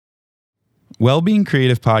Wellbeing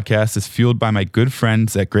Creative Podcast is fueled by my good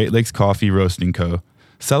friends at Great Lakes Coffee Roasting Co.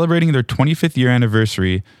 Celebrating their 25th year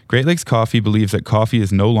anniversary, Great Lakes Coffee believes that coffee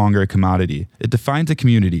is no longer a commodity. It defines a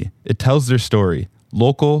community. It tells their story,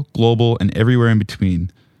 local, global, and everywhere in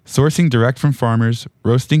between. Sourcing direct from farmers,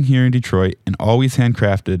 roasting here in Detroit, and always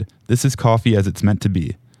handcrafted, this is coffee as it's meant to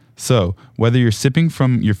be. So, whether you're sipping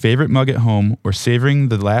from your favorite mug at home or savoring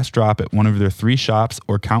the last drop at one of their 3 shops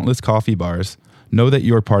or countless coffee bars, know that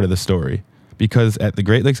you're part of the story. Because at the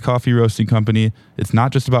Great Lakes Coffee Roasting Company, it's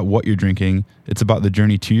not just about what you're drinking, it's about the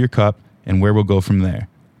journey to your cup and where we'll go from there.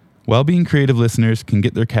 Wellbeing Creative listeners can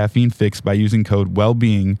get their caffeine fix by using code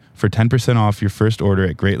WELLBEING for 10% off your first order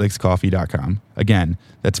at greatlakescoffee.com. Again,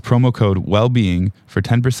 that's promo code WELLBEING for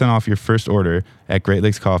 10% off your first order at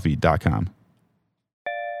greatlakescoffee.com.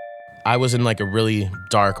 I was in like a really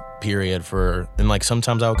dark period and like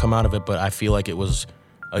sometimes I would come out of it, but I feel like it was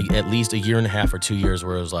at least a year and a half or 2 years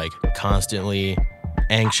where it was like constantly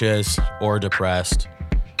anxious or depressed.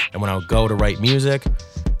 And when I would go to write music,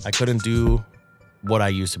 I couldn't do what I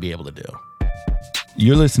used to be able to do.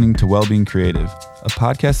 You're listening to Wellbeing Creative, a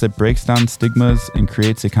podcast that breaks down stigmas and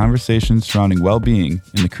creates a conversation surrounding well-being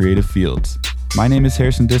in the creative fields. My name is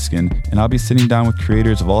Harrison Diskin, and I'll be sitting down with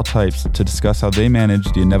creators of all types to discuss how they manage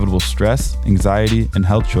the inevitable stress, anxiety, and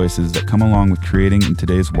health choices that come along with creating in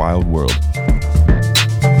today's wild world.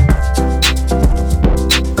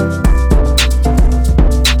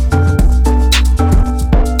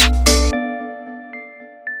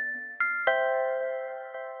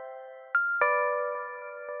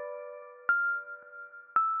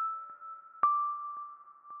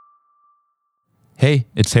 Hey,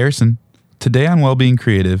 it's Harrison. Today on Wellbeing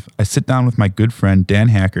Creative, I sit down with my good friend Dan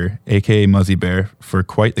Hacker, aka Muzzy Bear, for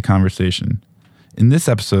quite the conversation. In this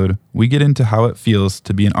episode, we get into how it feels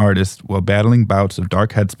to be an artist while battling bouts of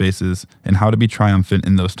dark headspaces and how to be triumphant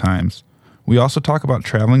in those times. We also talk about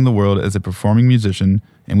traveling the world as a performing musician,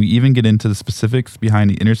 and we even get into the specifics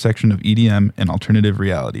behind the intersection of EDM and alternative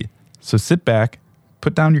reality. So sit back,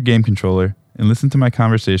 put down your game controller, and listen to my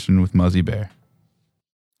conversation with Muzzy Bear.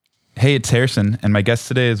 Hey, it's Harrison, and my guest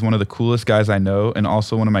today is one of the coolest guys I know and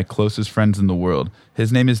also one of my closest friends in the world.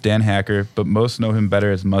 His name is Dan Hacker, but most know him better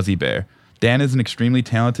as Muzzy Bear. Dan is an extremely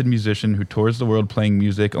talented musician who tours the world playing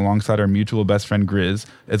music alongside our mutual best friend Grizz,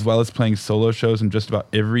 as well as playing solo shows in just about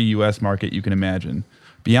every U.S. market you can imagine.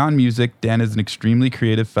 Beyond music, Dan is an extremely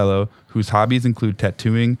creative fellow whose hobbies include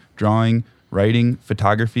tattooing, drawing, writing,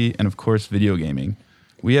 photography, and of course, video gaming.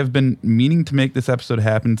 We have been meaning to make this episode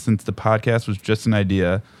happen since the podcast was just an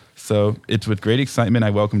idea. So it's with great excitement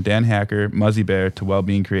I welcome Dan Hacker, Muzzy Bear, to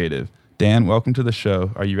Wellbeing Creative. Dan, welcome to the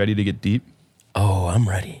show. Are you ready to get deep? Oh, I'm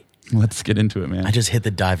ready. Let's get into it, man. I just hit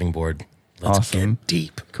the diving board. Let's Awesome. get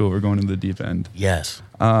deep. Cool, we're going to the deep end. Yes.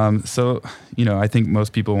 So, I think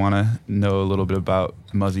most people want to know a little bit about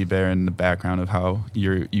Muzzy Bear and the background of how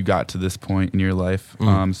you got to this point in your life.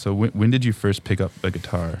 So when did you first pick up a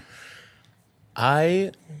guitar?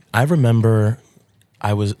 I remember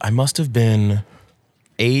I must have been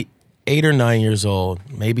 8 or 9 years old,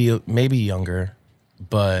 maybe younger.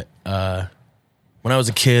 But when I was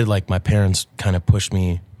a kid, like my parents kind of pushed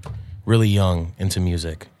me really young into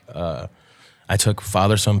music. I took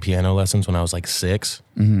father-son piano lessons when I was like 6,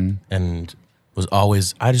 and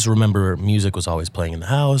I just remember music was always playing in the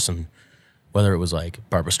house, and whether it was like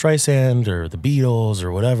Barbra Streisand or the Beatles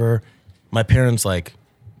or whatever, my parents like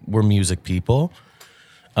were music people.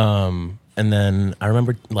 And then I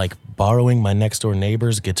remember like borrowing my next door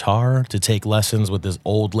neighbor's guitar to take lessons with this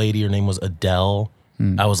old lady. Her name was Adele.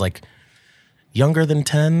 I was like younger than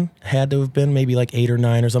 10, had to have been maybe like 8 or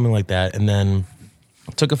 9 or something like that. And then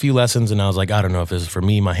took a few lessons and I was like, I don't know if this is for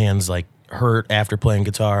me. My hands like hurt after playing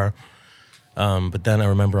guitar. But then I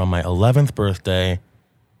remember on my 11th birthday,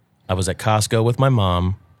 I was at Costco with my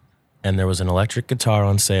mom and there was an electric guitar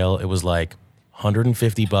on sale. It was like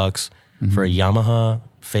 $150 for a Yamaha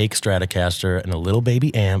fake Stratocaster and a little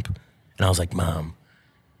baby amp. And I was like, Mom,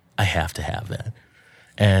 I have to have that.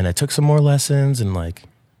 And I took some more lessons and like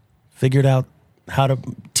figured out how to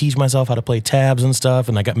teach myself how to play tabs and stuff.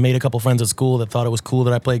 And I made a couple friends at school that thought it was cool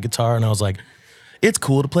that I played guitar. And I was like, it's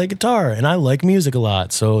cool to play guitar. And I like music a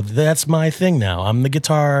lot. So that's my thing now. I'm the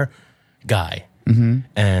guitar guy.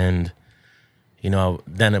 And,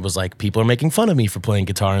 then it was like people are making fun of me for playing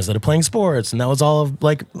guitar instead of playing sports. And that was all of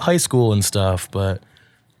like high school and stuff. But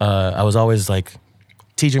I was always like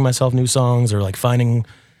teaching myself new songs or like finding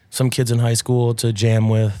some kids in high school to jam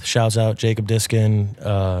with. Shouts out Jacob Diskin.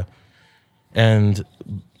 And,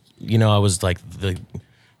 I was like the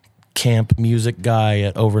camp music guy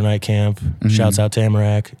at overnight camp. Shouts out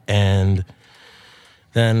Tamarack. And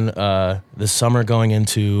then this summer going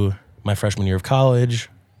into my freshman year of college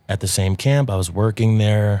at the same camp. I was working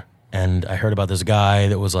there, and I heard about this guy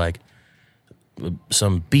that was like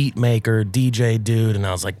some beat maker, DJ dude, and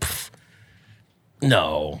I was like,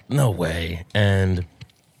 no way. And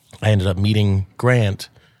I ended up meeting Grant,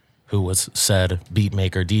 who was said beat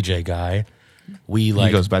maker, DJ guy. He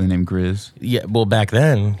goes by the name Grizz. Yeah, well, back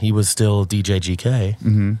then, he was still DJ GK.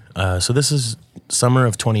 Mm-hmm. So this is summer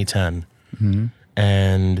of 2010. Mm-hmm.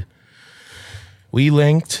 And we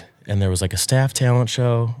linked, and there was like a staff talent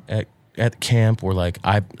show at camp where like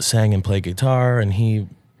I sang and played guitar, and he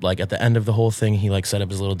like at the end of the whole thing, he like set up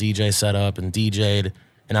his little DJ setup and DJ'd.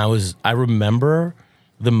 And I remember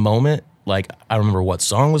the moment, like I remember what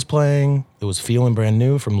song was playing. It was Feeling Brand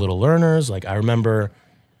New from Little Learners. Like I remember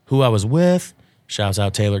who I was with. Shouts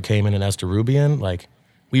out Taylor Kamen and Esther Rubian. Like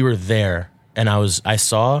we were there, and I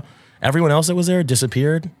saw everyone else that was there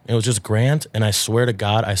disappeared. It was just Grant, and I swear to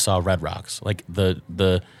God, I saw Red Rocks. Like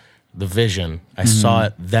the vision. I saw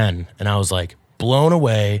it then, and I was like blown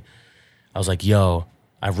away. I was like, yo,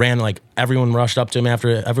 I ran, like everyone rushed up to him after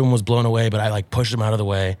everyone was blown away, but I like pushed him out of the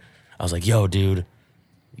way. I was like, yo, dude,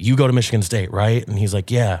 you go to Michigan State, right? And he's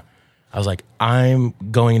like, yeah. I was like, I'm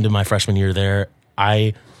going into my freshman year there.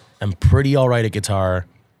 I am pretty all right at guitar.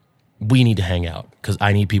 We need to hang out because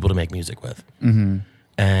I need people to make music with. Mm-hmm.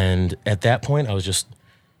 And at that point, I was just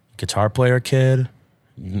guitar player kid,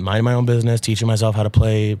 minding my own business, teaching myself how to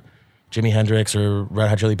play Jimi Hendrix or Red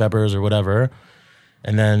Hot Chili Peppers or whatever.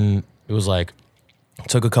 And then it was like, it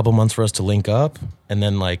took a couple months for us to link up. And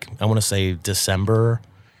then like, I want to say December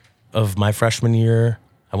of my freshman year,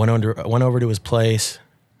 I went over to his place,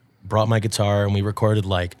 brought my guitar, and we recorded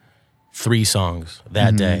like 3 songs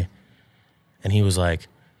that day. And he was like,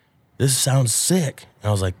 this sounds sick. And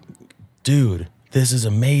I was like, dude, this is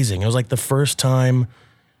amazing. It was like the first time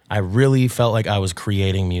I really felt like I was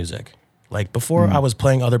creating music. Like before I was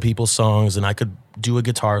playing other people's songs and I could do a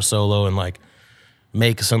guitar solo and like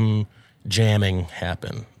make some jamming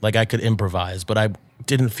happen. Like I could improvise, but I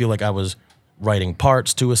didn't feel like I was writing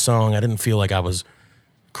parts to a song. I didn't feel like I was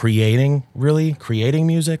creating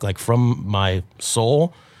music, like from my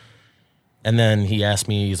soul. And then he asked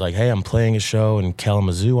me, he's like, hey, I'm playing a show in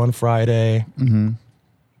Kalamazoo on Friday. Mm-hmm.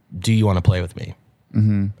 Do you want to play with me?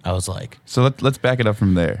 Mm-hmm. I was like, so let's back it up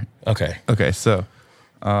from there. Okay. So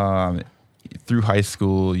through high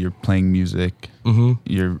school, you're playing music. Mm-hmm.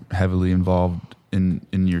 You're heavily involved in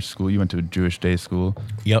your school. You went to a Jewish day school.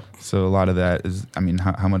 Yep. So a lot of that is, I mean,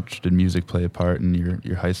 how much did music play a part in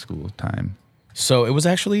your high school time? So it was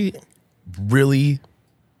actually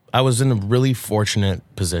I was in a really fortunate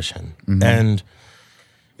position. Mm-hmm. And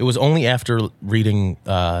it was only after reading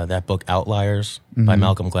that book, Outliers, by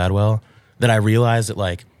Malcolm Gladwell, that I realized that,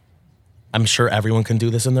 like, I'm sure everyone can do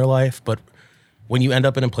this in their life, but when you end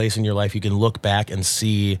up in a place in your life, you can look back and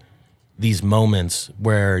see these moments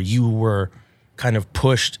where you were kind of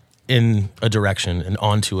pushed in a direction and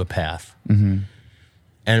onto a path. Mm-hmm.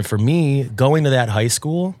 And for me, going to that high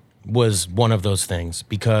school was one of those things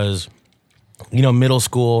because, you know, middle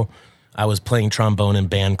school, I was playing trombone in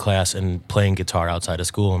band class and playing guitar outside of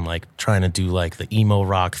school and like trying to do like the emo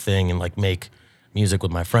rock thing and like make music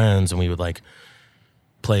with my friends, and we would like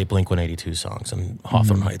play Blink-182 songs and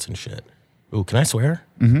Hawthorne Heights and shit. Ooh, can I swear?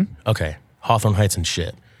 Mm-hmm. Okay, Hawthorne Heights and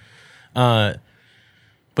shit. But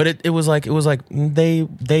it was like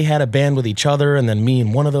they had a band with each other, and then me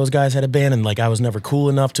and one of those guys had a band, and like I was never cool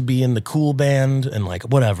enough to be in the cool band, and like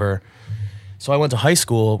whatever. So I went to high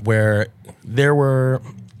school where there were,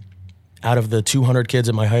 out of the 200 kids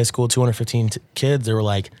at my high school, 215 kids, there were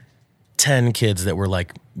like 10 kids that were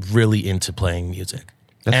like really into playing music.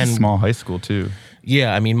 That's a small high school too.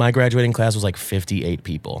 Yeah, I mean, my graduating class was like 58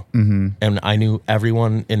 people. Mm-hmm. And I knew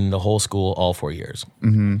everyone in the whole school all 4 years.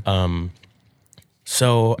 Mm-hmm.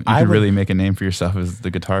 So you could really make a name for yourself as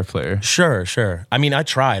the guitar player. Sure. I mean, I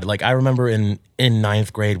tried. Like, I remember in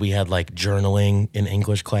ninth grade, we had like journaling in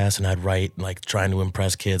English class, and I'd write like trying to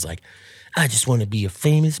impress kids, like, I just want to be a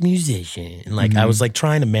famous musician. And like, I was like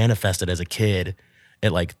trying to manifest it as a kid.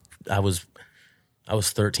 At like, I was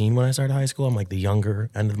 13 when I started high school. I'm like the younger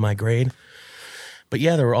end of my grade. But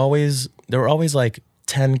yeah, there were always like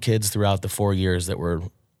 10 kids throughout the 4 years that were,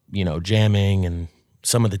 you know, jamming, and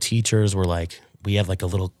some of the teachers were like, we had like a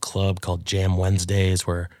little club called Jam Wednesdays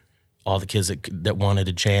where all the kids that wanted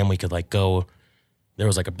to jam, we could like go. There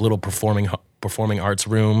was like a little performing arts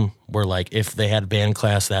room where like if they had band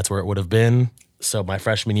class, that's where it would have been. So my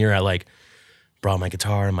freshman year, I like brought my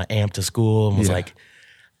guitar and my amp to school and was like,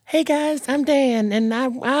 hey guys, I'm Dan, and I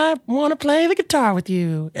want to play the guitar with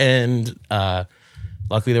you. And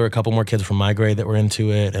luckily there were a couple more kids from my grade that were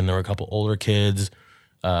into it, and there were a couple older kids.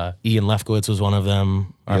 Ian Lefkowitz was one of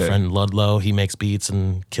them. Our friend Ludlow, he makes beats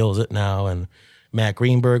and kills it now. And Matt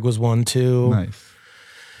Greenberg was one too. Nice.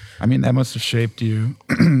 I mean, that must have shaped you.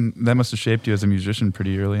 That must have shaped you as a musician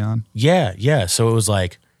pretty early on. Yeah. So it was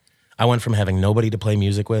like, I went from having nobody to play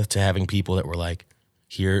music with to having people that were like,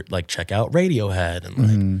 here, like check out Radiohead and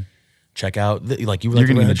like check out, like you were You're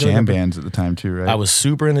like, getting into jam bands at the time too, right? I was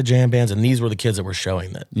super into jam bands, and these were the kids that were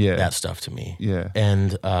showing that stuff to me. Yeah.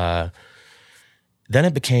 And then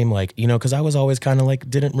it became like, because I was always kind of like,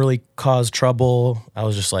 didn't really cause trouble. I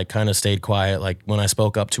was just like kind of stayed quiet. Like when I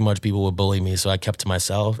spoke up too much, people would bully me. So I kept to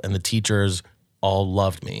myself, and the teachers all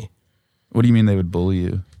loved me. What do you mean they would bully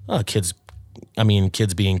you? Kids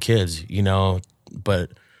being kids,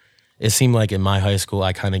 but it seemed like in my high school,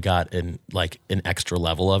 I kind of got an extra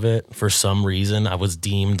level of it. For some reason, I was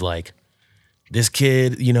deemed like this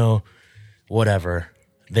kid, whatever.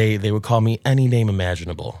 They would call me any name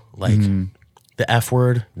imaginable. Like the F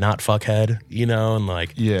word, not fuckhead, and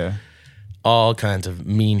like all kinds of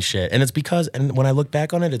mean shit. And it's because, and when I look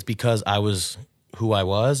back on it, it's because I was who I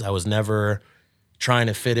was. I was never trying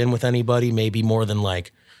to fit in with anybody, maybe more than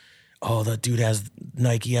like, oh, that dude has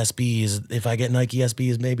Nike SBs. If I get Nike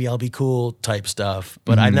SBs, maybe I'll be cool type stuff.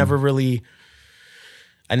 But I never really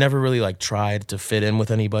like tried to fit in with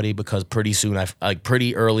anybody, because pretty soon,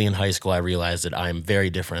 pretty early in high school, I realized that I'm very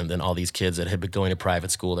different than all these kids that had been going to private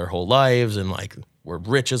school their whole lives and like were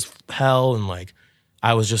rich as hell. And like,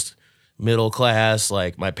 I was just middle class.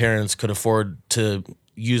 Like my parents could afford to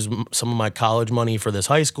use some of my college money for this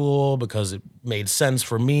high school because it made sense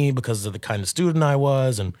for me because of the kind of student I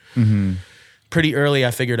was. And pretty early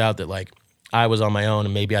I figured out that like I was on my own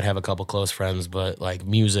and maybe I'd have a couple close friends, but like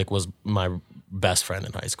music was my best friend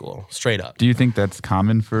in high school, straight up. Do you think that's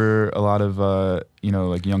common for a lot of,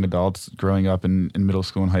 like young adults growing up in middle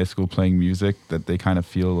school and high school playing music, that they kind of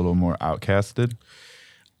feel a little more outcasted?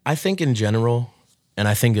 I think in general, and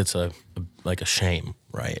I think it's a shame,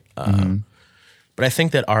 right? But I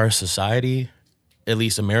think that our society, at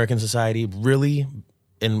least American society, really,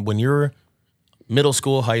 and when you're middle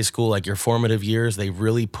school, high school, like your formative years, they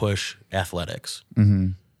really push athletics.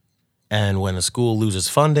 And when a school loses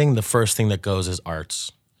funding, the first thing that goes is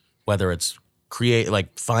arts, whether it's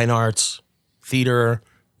like fine arts, theater,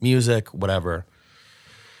 music, whatever.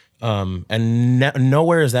 And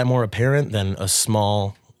nowhere is that more apparent than a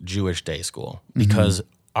small Jewish day school, because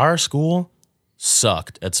our school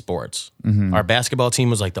sucked at sports. Our basketball team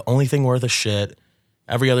was like the only thing worth a shit.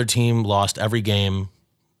 Every other team lost every game.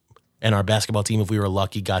 And our basketball team, if we were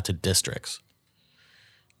lucky, got to districts.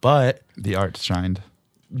 But the arts shined.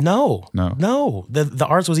 No. The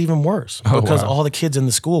arts was even worse because all the kids in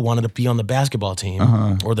the school wanted to be on the basketball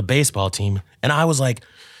team or the baseball team. And I was like,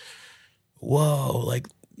 whoa, like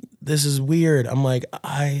this is weird. I'm like,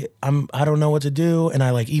 I don't know what to do. And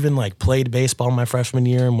I like even like played baseball my freshman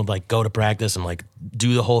year and would like go to practice and like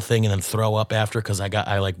do the whole thing and then throw up after, because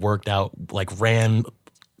I like worked out, like ran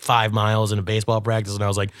 5 miles in a baseball practice, and I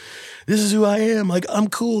was like, this is who I am. Like, I'm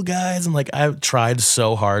cool, guys. And like, I tried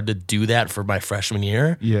so hard to do that for my freshman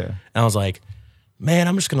year. Yeah. And I was like, man,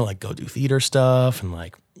 I'm just gonna like go do theater stuff and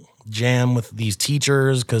like jam with these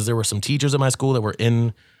teachers, because there were some teachers at my school that were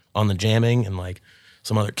in on the jamming, and like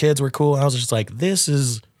some other kids were cool. And I was just like,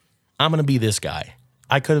 I'm gonna be this guy.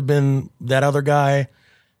 I could have been that other guy,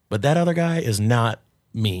 but that other guy is not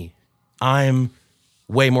me. I'm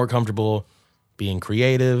way more comfortable being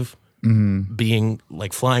creative, being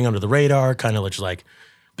like flying under the radar, kind of just like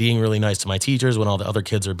being really nice to my teachers when all the other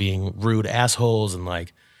kids are being rude assholes, and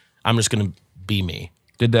like, I'm just gonna be me.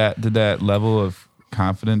 Did that level of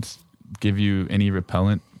confidence give you any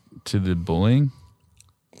repellent to the bullying?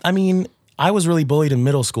 I mean, I was really bullied in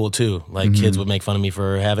middle school too. Like kids would make fun of me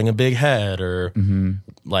for having a big head, or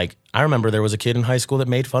like, I remember there was a kid in high school that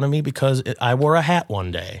made fun of me because I wore a hat one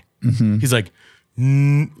day. He's like,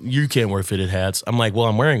 you can't wear fitted hats. I'm like, well,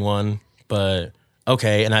 I'm wearing one, but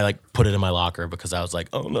okay. And I like put it in my locker because I was like,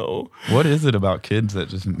 oh no. What is it about kids that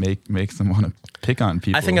just makes them want to pick on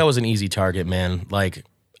people? I think I was an easy target, man. Like,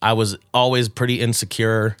 I was always pretty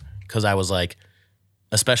insecure because I was like,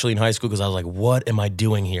 especially in high school, because I was like, what am I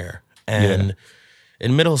doing here? And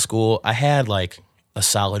in middle school, I had like a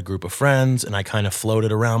solid group of friends, and I kind of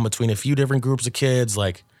floated around between a few different groups of kids.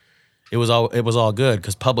 Like, it was all good,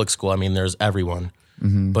 because public school, I mean, there's everyone.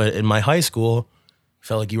 But in my high school, it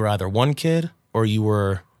felt like you were either one kid or you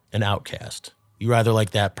were an outcast. You were either like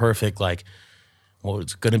that perfect, like, well,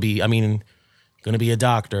 it's going to be a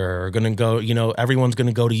doctor, or going to go, everyone's going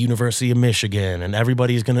to go to University of Michigan, and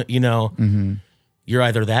everybody's going to, you're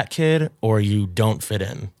either that kid or you don't fit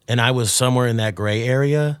in. And I was somewhere in that gray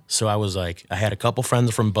area. So I was like, I had a couple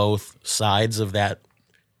friends from both sides of that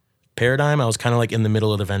paradigm, I was kind of like in the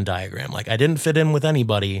middle of the Venn diagram. Like I didn't fit in with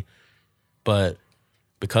anybody, but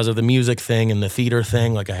because of the music thing and the theater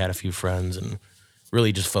thing, like I had a few friends and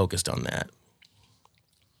really just focused on that.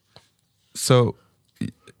 So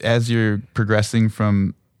as you're progressing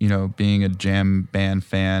from, being a jam band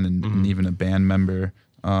fan and even a band member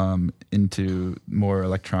into more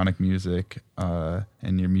electronic music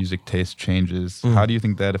and your music taste changes, how do you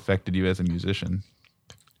think that affected you as a musician?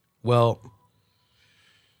 Well,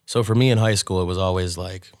 so for me in high school, it was always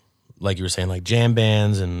like you were saying, like jam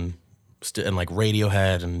bands and like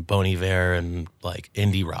Radiohead and Bon Iver and like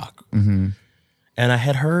indie rock. Mm-hmm. And I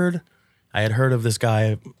had heard of this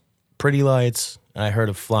guy, Pretty Lights, and I heard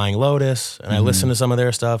of Flying Lotus, and I listened to some of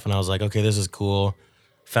their stuff, and I was like, okay, this is cool.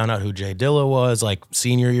 Found out who Jay Dilla was, like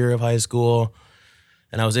senior year of high school,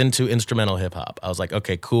 and I was into instrumental hip hop. I was like,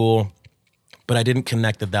 okay, cool, but I didn't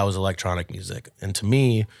connect that was electronic music. And to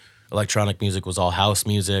me, electronic music was all house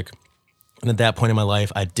music, and at that point in my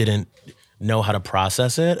life, I didn't know how to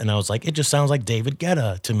process it, and I was like, it just sounds like David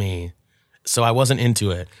Guetta to me, so I wasn't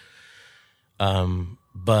into it.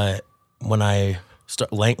 But when I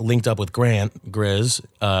linked up with Grant Grizz,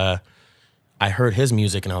 I heard his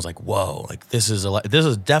music and I was like, whoa, like this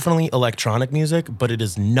is definitely electronic music, but it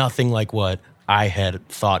is nothing like what I had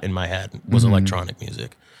thought in my head was electronic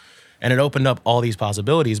music. And it opened up all these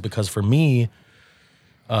possibilities because for me,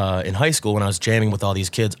 in high school when I was jamming with all these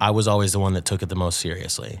kids, I was always the one that took it the most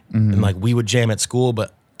seriously. And like we would jam at school,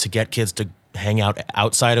 but to get kids to hang out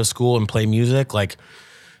outside of school and play music, like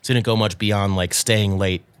didn't go much beyond like staying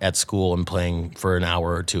late at school and playing for an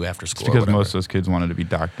hour or two after school. It's because most of those kids wanted to be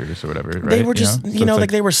doctors or whatever, right? They were just, like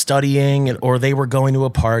they were studying or they were going to a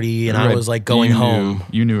party and I was like going home.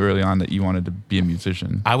 You knew early on that you wanted to be a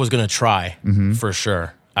musician. I was going to try for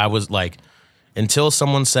sure. I was like, until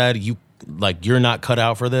someone said, you're not cut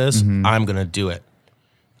out for this, I'm going to do it.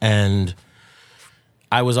 And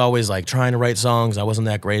I was always like trying to write songs. I wasn't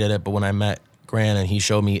that great at it. But when I met Grant and he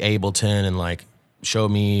showed me Ableton and like,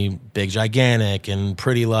 showed me Big Gigantic and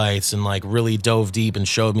Pretty Lights and like really dove deep and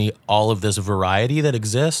showed me all of this variety that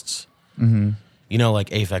exists. Like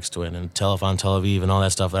Aphex Twin and Telephone Tel Aviv and all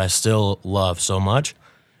that stuff that I still love so much.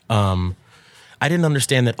 I didn't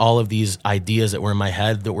understand that all of these ideas that were in my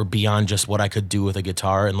head that were beyond just what I could do with a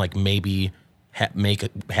guitar and like maybe make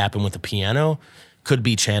it happen with a piano could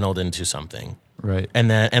be channeled into something. Right.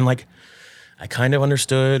 And like, I kind of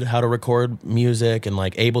understood how to record music and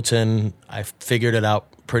like Ableton, I figured it out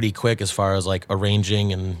pretty quick as far as like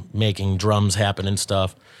arranging and making drums happen and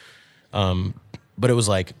stuff. But it was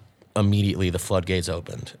like immediately the floodgates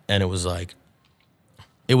opened and it was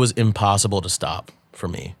impossible to stop for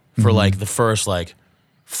me. For like the first like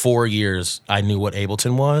 4 years, I knew what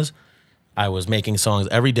Ableton was. I was making songs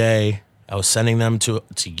every day. I was sending them to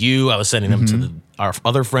you. I was sending them to our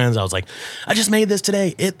other friends. I was like, I just made this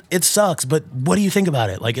today. It sucks, but what do you think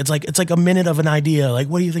about it? Like it's like a minute of an idea. Like,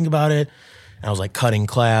 what do you think about it? And I was like cutting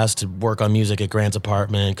class to work on music at Grant's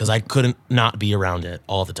apartment because I couldn't not be around it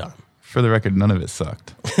all the time. For the record, none of it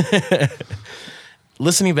sucked.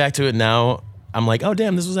 Listening back to it now, I'm like, oh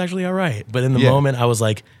damn, this was actually all right. But in the moment, I was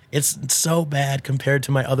like, it's so bad compared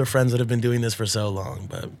to my other friends that have been doing this for so long.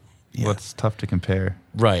 But yeah. Well, it's tough to compare.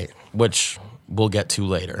 Right, which we'll get to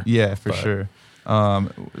later. Yeah, for sure.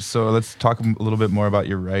 So let's talk a little bit more about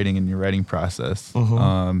your writing and your writing process.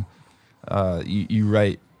 You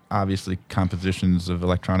write, obviously, compositions of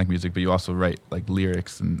electronic music, but you also write like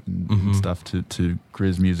lyrics and stuff to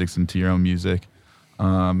Grizz musics and to your own music.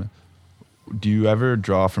 Do you ever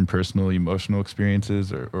draw from personal emotional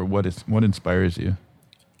experiences or what inspires you?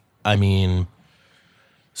 I mean,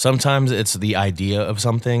 sometimes it's the idea of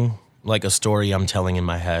something, like a story I'm telling in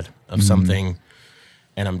my head of something,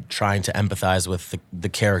 and I'm trying to empathize with the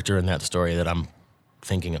character in that story that I'm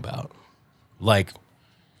thinking about. Like,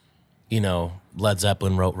 Led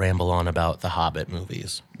Zeppelin wrote Ramble On about the Hobbit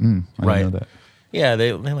movies. I didn't know that. Yeah,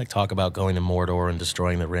 they like talk about going to Mordor and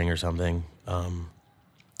destroying the ring or something.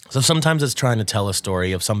 So sometimes it's trying to tell a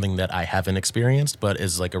story of something that I haven't experienced, but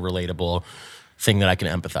is like a relatable thing that I can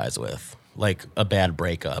empathize with, like a bad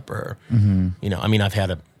breakup or, I've had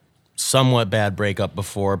a somewhat bad breakup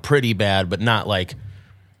before, pretty bad, but not like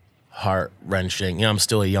heart-wrenching. I'm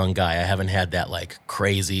still a young guy. I haven't had that like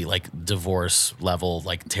crazy, like divorce level,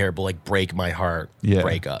 like terrible, like break my heart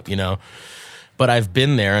breakup, But I've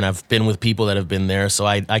been there and I've been with people that have been there, so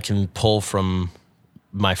I can pull from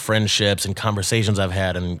my friendships and conversations I've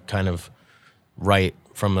had and kind of write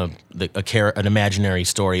from an imaginary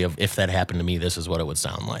story of if that happened to me, this is what it would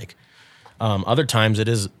sound like. Other times it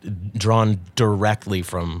is drawn directly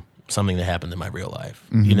from something that happened in my real life.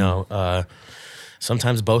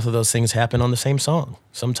 sometimes both of those things happen on the same song.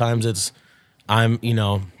 Sometimes it's,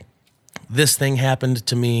 this thing happened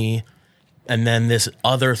to me, and then this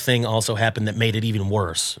other thing also happened that made it even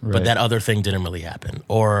worse. Right. But that other thing didn't really happen.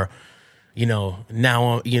 Or,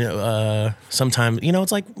 sometimes,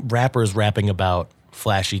 it's like rappers rapping about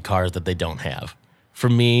flashy cars that they don't have. For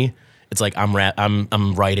me, it's like I'm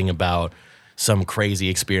writing about some crazy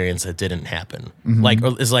experience that didn't happen. Like,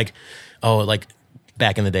 or it's like,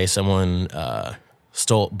 back in the day, someone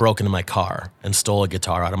broke into my car and stole a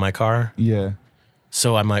guitar out of my car. Yeah.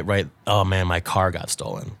 So I might write, oh man, my car got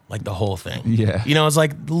stolen. Like the whole thing. Yeah. It's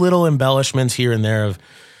like little embellishments here and there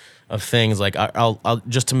of things. Like I'll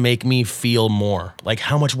just to make me feel more. Like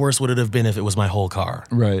how much worse would it have been if it was my whole car?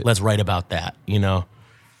 Right. Let's write about that.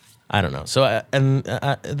 I don't know. So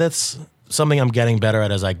that's something I'm getting better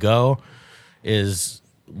at as I go, is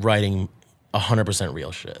writing 100%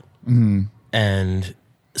 real shit. And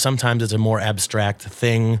sometimes it's a more abstract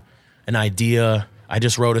thing, an idea. I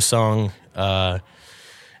just wrote a song.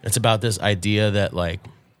 It's about this idea that like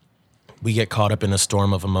we get caught up in a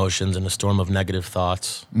storm of emotions and a storm of negative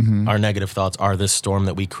thoughts. Our negative thoughts are this storm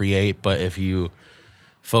that we create, but if you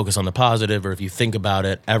focus on the positive, or if you think about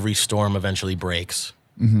it, every storm eventually breaks,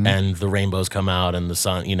 and the rainbows come out, and the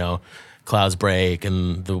sun, clouds break,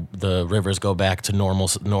 and the rivers go back to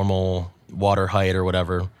normal water height or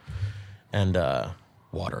whatever. And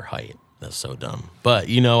water height, that's so dumb. But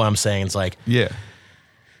you know what I'm saying? It's like, Yeah.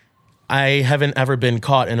 I haven't ever been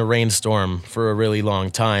caught in a rainstorm for a really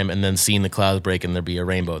long time and then seen the clouds break and there be a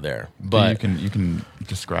rainbow there. But you can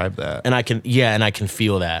describe that. and I can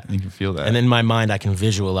feel that. You can feel that. And in my mind I can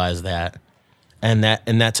visualize that. And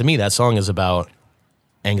that to me, that song is about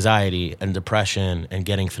anxiety and depression and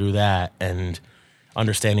getting through that, and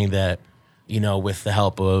understanding that, with the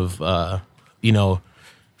help of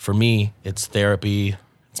for me it's therapy,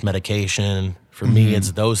 it's medication. For me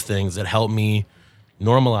it's those things that help me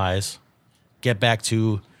normalize, get back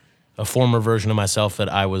to a former version of myself that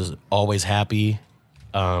I was always happy.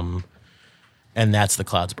 And that's the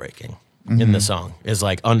clouds breaking in the song, is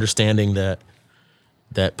like understanding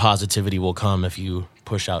that positivity will come if you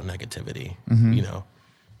push out negativity,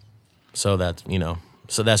 So that's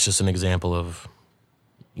just an example of,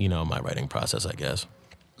 my writing process, I guess.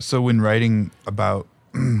 So when writing about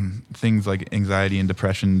things like anxiety and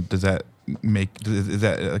depression, is that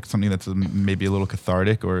like something that's maybe a little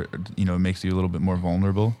cathartic, or it makes you a little bit more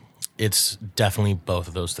vulnerable? It's definitely both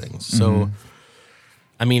of those things. So,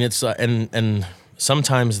 I mean, it's and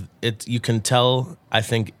sometimes you can tell. I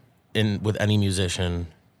think with any musician,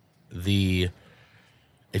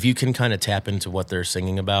 if you can kind of tap into what they're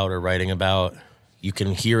singing about or writing about, you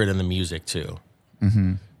can hear it in the music too.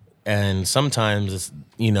 And sometimes it's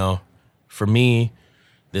for me,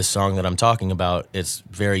 this song that I'm talking about, it's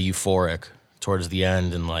very euphoric towards the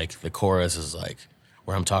end, and like the chorus is like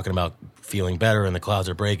where I'm talking about feeling better and the clouds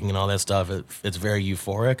are breaking and all that stuff. It's very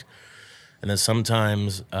euphoric. And then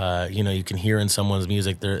sometimes, you can hear in someone's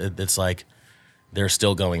music, it's like they're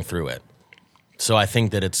still going through it. So I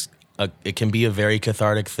think that it can be a very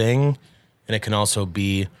cathartic thing, and it can also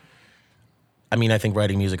be, I think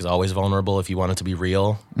writing music is always vulnerable if you want it to be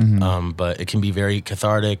real, but it can be very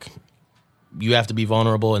cathartic. You have to be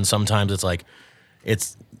vulnerable, and sometimes it's like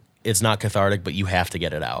it's not cathartic, but you have to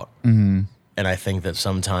get it out. And I think that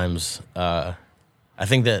sometimes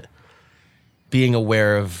that being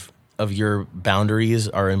aware of your boundaries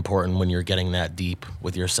are important when you're getting that deep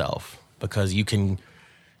with yourself, because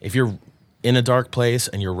if you're in a dark place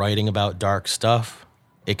and you're writing about dark stuff,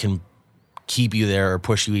 it can keep you there or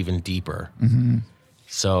push you even deeper.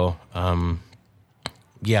 So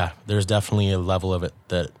there's definitely a level of it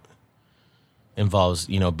that involves,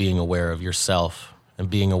 being aware of yourself and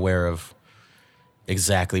being aware of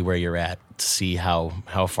exactly where you're at to see how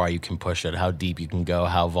far you can push it, how deep you can go,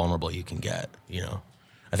 how vulnerable you can get,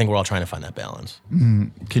 I think we're all trying to find that balance.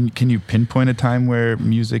 Can you pinpoint a time where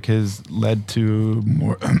music has led to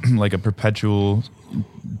more like a perpetual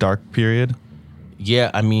dark period? Yeah,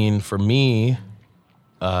 for me,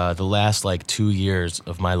 the last 2 years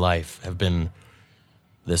of my life have been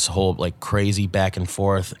this whole crazy back and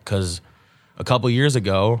forth, because a couple years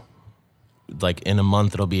ago, in a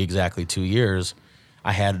month it'll be exactly 2 years,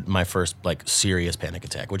 I had my first serious panic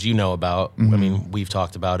attack, which you know about. We've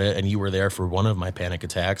talked about it, and you were there for one of my panic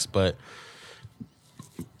attacks. But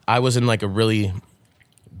I was in a really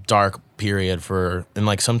dark period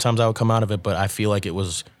and sometimes I would come out of it, but I feel like it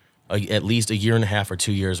was at least a year and a half or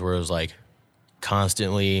 2 years where it was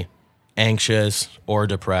constantly anxious or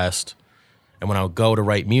depressed. And when I would go to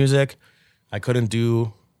write music, I couldn't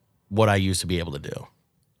do what I used to be able to do.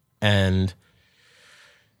 And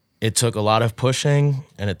it took a lot of pushing,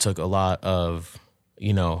 and it took a lot of,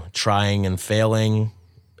 trying and failing.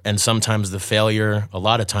 And sometimes a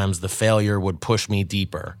lot of times the failure would push me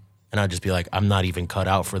deeper. And I'd just be like, I'm not even cut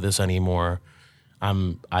out for this anymore.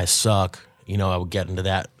 I suck. I would get into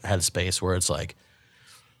that headspace where it's like,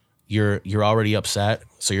 you're already upset,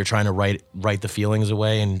 so you're trying to write the feelings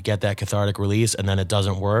away and get that cathartic release, and then it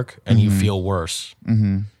doesn't work, and you feel worse.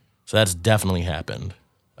 Mm-hmm. So that's definitely happened.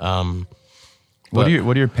 What do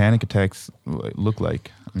your panic attacks look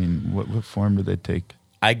like? I mean, what form do they take?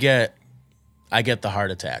 I get the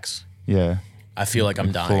heart attacks. Yeah. I feel like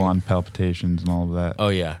I'm dying. Full on palpitations and all of that. Oh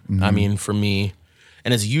yeah. Mm-hmm. I mean, for me,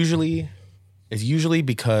 and it's usually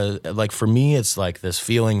because, like, for me, it's like this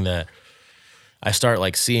feeling that I start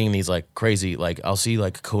like seeing these like crazy, like I'll see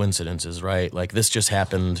like coincidences, right? Like this just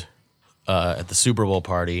happened at the Super Bowl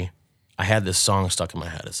party. I had this song stuck in my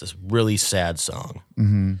head. It's this really sad song.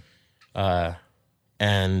 Mm-hmm.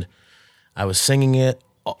 And I was singing it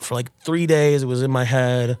for like 3 days. It was in my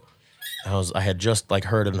head. I had just like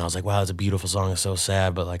heard it, and I was like, wow, it's a beautiful song. It's so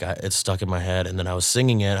sad, but like it's stuck in my head. And then I was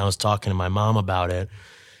singing it, and I was talking to my mom about it,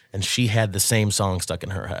 and she had the same song stuck in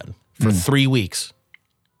her head for 3 weeks.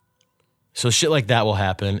 So shit like that will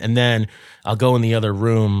happen. And then I'll go in the other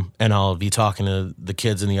room and I'll be talking to the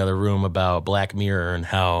kids in the other room about Black Mirror and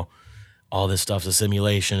how all this stuff's a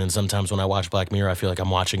simulation. And sometimes when I watch Black Mirror, I feel like I'm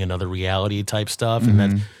watching another reality type stuff. Mm-hmm.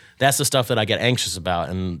 And that's the stuff that I get anxious about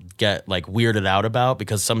and get like weirded out about,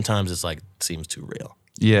 because sometimes it's like, it seems too real.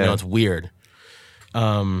 Yeah. It's weird.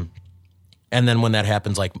 And then when that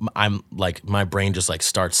happens, like I'm like, my brain just like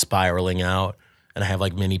starts spiraling out, and I have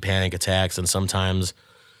like mini panic attacks. And sometimes,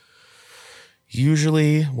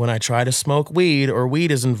 usually when I try to smoke weed or weed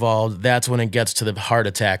is involved, that's when it gets to the heart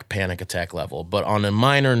attack, panic attack level. But on a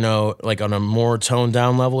minor note, like on a more toned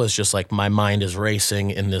down level, it's just like my mind is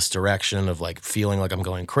racing in this direction of like feeling like I'm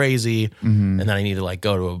going crazy. Mm-hmm. And then I need to like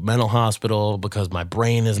go to a mental hospital because my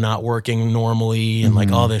brain is not working normally and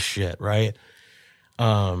like all this shit, right?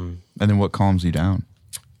 And then what calms you down?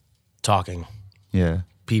 Talking. Yeah.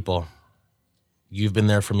 People. You've been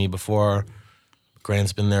there for me before.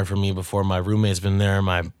 Grant's been there for me before. My roommate's been there.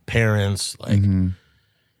 My parents, like. Mm-hmm.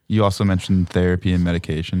 You also mentioned therapy and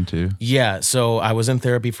medication too. Yeah, so I was in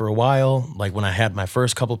therapy for a while, like when I had my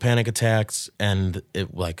first couple panic attacks, and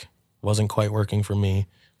it like wasn't quite working for me.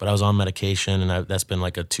 But I was on medication, and that's been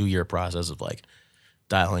like a 2-year process of like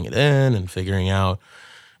dialing it in and figuring out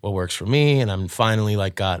what works for me. And I'm finally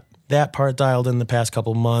like got that part dialed in the past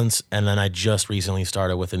couple months, and then I just recently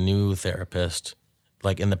started with a new therapist,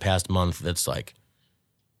 like in the past month. That's like.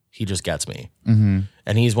 He just gets me. Mm-hmm.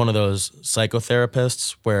 And he's one of those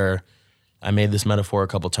psychotherapists where I made this metaphor a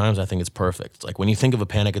couple times. I think it's perfect. It's like when you think of a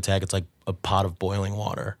panic attack, it's like a pot of boiling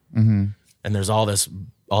water. Mm-hmm. And there's all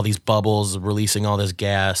these bubbles releasing all this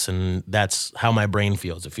gas, and that's how my brain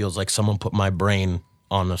feels. It feels like someone put my brain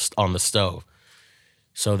on the stove.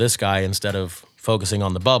 So this guy, instead of focusing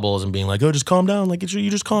on the bubbles and being like, oh, just calm down, like you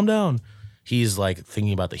just calm down, he's like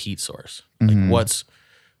thinking about the heat source. Mm-hmm. Like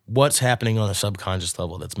what's happening on a subconscious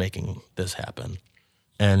level that's making this happen.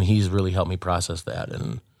 And he's really helped me process that.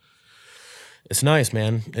 And it's nice,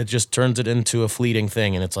 man. It just turns it into a fleeting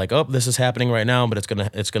thing. And it's like, oh, this is happening right now, but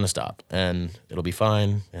it's gonna stop. And it'll be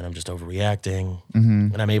fine. And I'm just overreacting. Mm-hmm.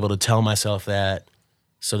 And I'm able to tell myself that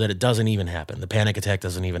so that it doesn't even happen. The panic attack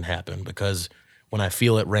doesn't even happen. Because when I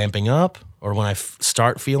feel it ramping up, or when I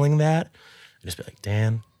start feeling that, I just be like,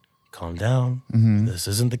 Dan, calm down. Mm-hmm. This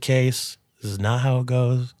isn't the case. This is not how it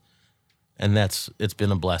goes. And it's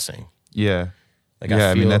been a blessing. Yeah. Like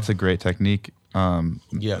I mean, that's a great technique. A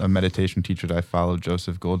meditation teacher that I follow,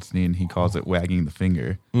 Joseph Goldstein, he calls it wagging the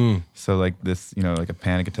finger. Mm. So like this, like a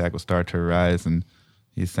panic attack will start to arise, and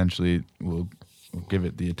he essentially will give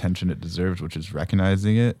it the attention it deserves, which is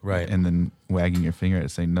recognizing it. Right. And then wagging your finger at it,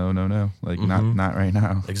 saying, no, like not right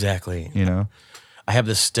now. Exactly. I have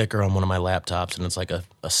this sticker on one of my laptops, and it's like a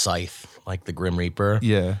scythe, like the Grim Reaper.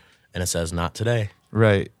 Yeah. And it says, not today.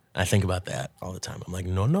 Right. I think about that all the time. I'm like,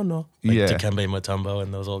 no. Like Dikembe Mutombo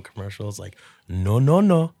and those old commercials, like,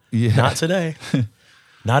 no. Yeah. Not today.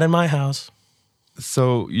 Not in my house.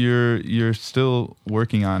 So you're still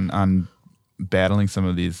working on battling some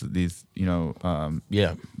of these the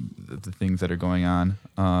things that are going on.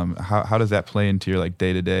 How does that play into your like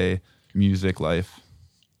day-to-day music life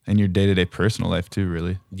and your day-to-day personal life too,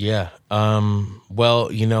 really? Yeah. Well,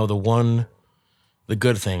 the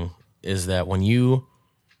good thing is that when you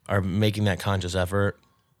are making that conscious effort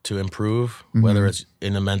to improve, mm-hmm. whether it's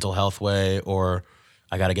in a mental health way or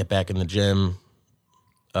I got to get back in the gym,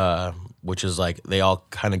 which is like they all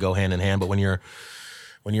kind of go hand in hand. But when you're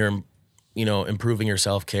improving your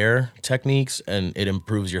self-care techniques, and it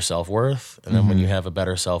improves your self-worth. And then when you have a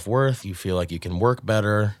better self-worth, you feel like you can work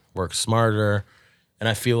better, work smarter. And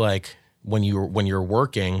I feel like when you're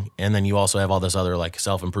working and then you also have all this other like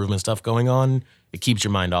self-improvement stuff going on, it keeps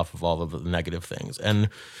your mind off of all of the negative things. And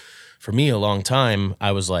for me, a long time,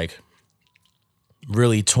 I was like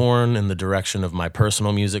really torn in the direction of my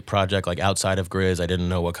personal music project, like outside of Grizz. I didn't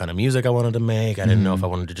know what kind of music I wanted to make. I didn't know if I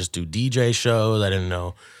wanted to just do DJ shows. I didn't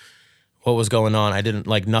know what was going on. I didn't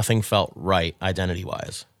like, nothing felt right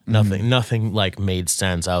identity-wise. Nothing like made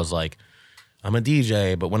sense. I was like, I'm a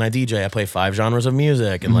DJ, but when I DJ, I play 5 genres of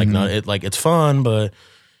music, and it's fun, but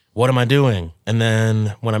what am I doing? And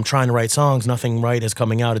then when I'm trying to write songs, nothing right is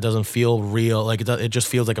coming out. It doesn't feel real. Like it just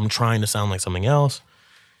feels like I'm trying to sound like something else.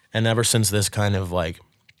 And ever since this kind of like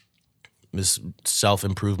this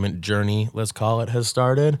self-improvement journey, let's call it, has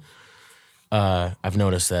started, I've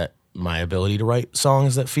noticed that my ability to write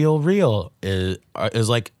songs that feel real is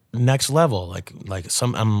like next level.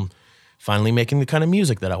 I'm finally making the kind of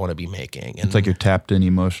music that I want to be making. And it's like you're tapped in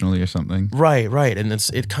emotionally or something. Right. And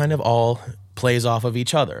it kind of all plays off of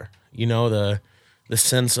each other. The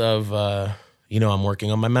sense of, I'm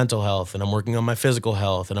working on my mental health, and I'm working on my physical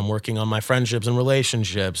health, and I'm working on my friendships and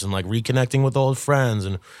relationships, and like reconnecting with old friends.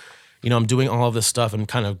 And, I'm doing all of this stuff and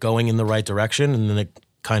kind of going in the right direction. And then it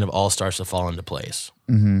kind of all starts to fall into place.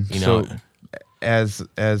 So as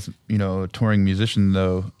a touring musician,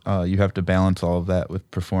 though, you have to balance all of that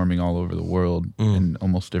with performing all over the world in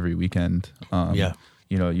almost every weekend. Grizz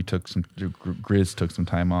took some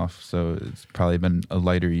time off, so it's probably been a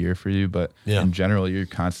lighter year for you. But in general, you're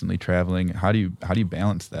constantly traveling. How do you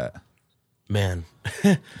balance that? Man,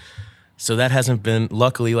 so that hasn't been.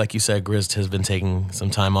 Luckily, like you said, Grizz has been taking some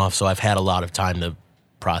time off, so I've had a lot of time to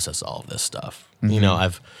process all of this stuff.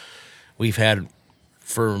 We've had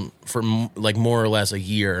for like more or less a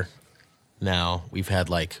year now. We've had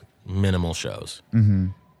like minimal shows,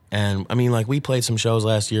 and I mean, like we played some shows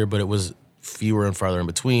last year, but it was fewer and farther in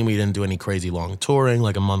between. We didn't do any crazy long touring,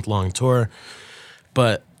 like a month-long tour.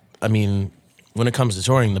 But, I mean, when it comes to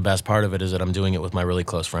touring, the best part of it is that I'm doing it with my really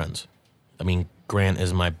close friends. I mean, Grant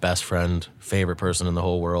is my best friend, favorite person in the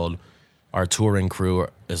whole world. Our touring crew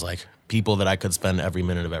is like people that I could spend every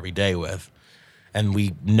minute of every day with. And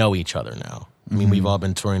we know each other now. I mean, we've all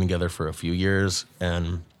been touring together for a few years,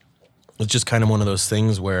 and it's just kind of one of those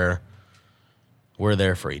things where we're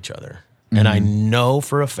there for each other. And I know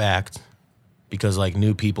for a fact, because like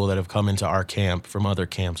new people that have come into our camp from other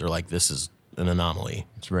camps are like, this is an anomaly.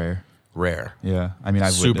 It's rare. Yeah. I mean,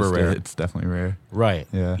 I've super witnessed rare. It's definitely rare. Right.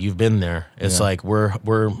 Yeah. You've been there. It's like we're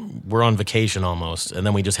on vacation almost, and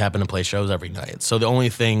then we just happen to play shows every night. So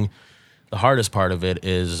the hardest part of it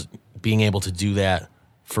is being able to do that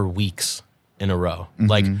for weeks in a row.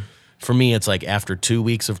 Like for me, it's like after 2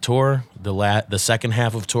 weeks of tour, the second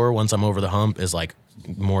half of tour, once I'm over the hump, is like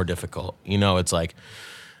more difficult. It's like,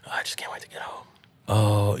 I just can't wait to get home.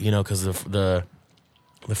 Oh, because the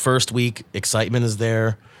first week excitement is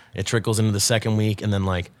there. It trickles into the second week, and then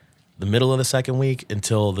like the middle of the second week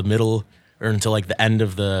until like the end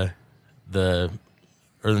of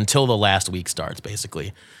until the last week starts,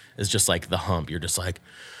 basically, is just like the hump. You're just like,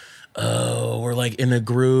 oh, we're like in a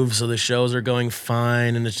groove, so the shows are going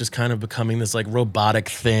fine, and it's just kind of becoming this like robotic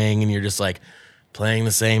thing, and you're just like playing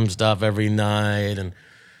the same stuff every night, and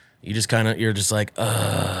you're just like,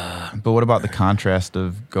 But what about the contrast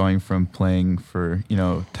of going from playing for,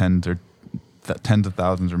 tens of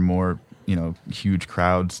thousands or more, huge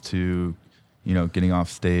crowds to, getting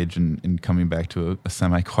off stage and coming back to a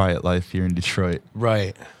semi-quiet life here in Detroit?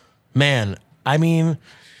 Right. Man, I mean,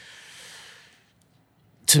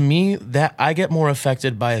 to me, that I get more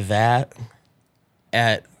affected by that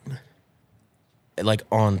at like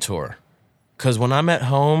on tour. 'Cause when I'm at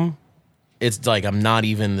home, it's like I'm not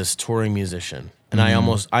even this touring musician, and I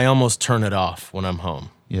almost turn it off when I'm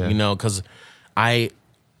home. Yeah. 'Cause I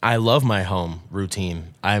love my home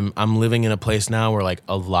routine. I'm living in a place now where like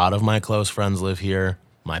a lot of my close friends live here.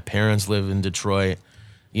 My parents live in Detroit.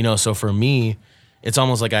 So for me, it's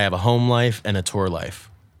almost like I have a home life and a tour life,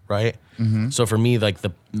 right? So for me, like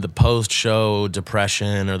the post-show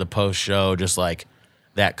depression or the post-show just like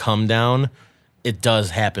that come down, it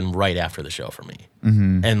does happen right after the show for me.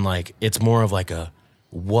 And like, it's more of like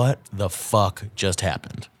what the fuck just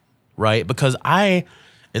happened, right? Because at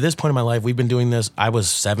this point in my life, we've been doing this. I was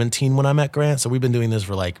 17 when I met Grant, so we've been doing this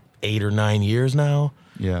for like 8 or 9 years now.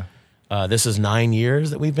 Yeah. This is 9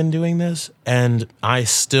 years that we've been doing this, and I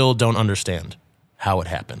still don't understand how it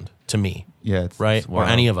happened to me. Yeah. Right? Or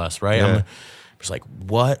any of us, right? Yeah. I'm just like,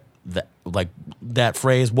 that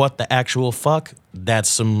phrase, what the actual fuck? That's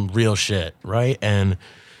some real shit, right? And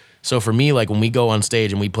So for me, like when we go on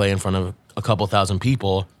stage and we play in front of a couple thousand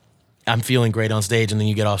people, I'm feeling great on stage, and then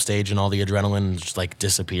you get off stage and all the adrenaline just like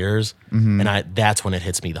disappears, and that's when it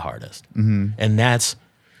hits me the hardest. And that's,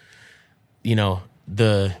 you know,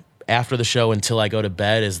 after the show until I go to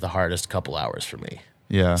bed is the hardest couple hours for me.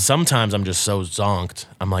 Yeah. Sometimes I'm just so zonked.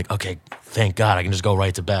 I'm like, okay, thank God I can just go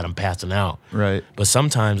right to bed. I'm passing out. Right. But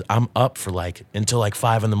sometimes I'm up for like until like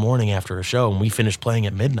 5 a.m. after a show, and we finish playing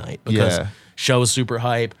at midnight because show's super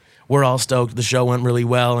hype. We're all stoked. The show went really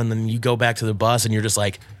well, and then you go back to the bus and you're just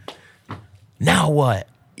like, now what?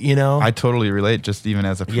 You know? I totally relate, just even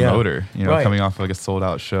as a promoter, you know, Right. coming off like a sold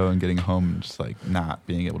out show and getting home and just like not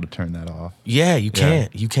being able to turn that off. Yeah, you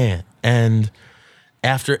can't. You can't. And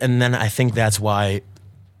then I think that's why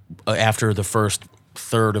after the first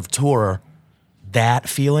third of tour, that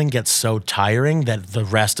feeling gets so tiring that the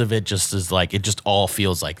rest of it just is like, it just all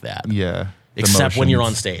feels like that. Yeah. The Except when you're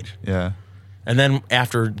on motions. stage. Yeah. And then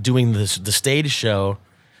after doing the stage show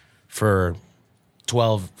for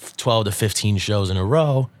 12 to 15 shows in a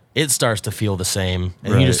row, it starts to feel the same.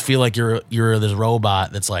 And you just feel like you're this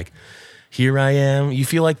robot that's like, here I am. You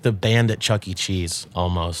feel like the band at Chuck E. Cheese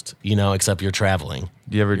almost, you know, except you're traveling.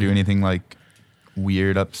 Do you ever do anything like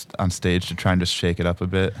weird up on stage to try and just shake it up a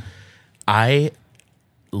bit? I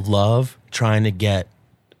love trying to get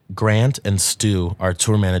Grant and Stu, our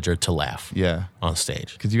tour manager, to laugh Yeah. on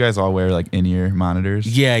stage. Because you guys all wear like in-ear monitors.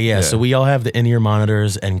 Yeah. So we all have the in-ear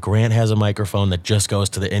monitors, and Grant has a microphone that just goes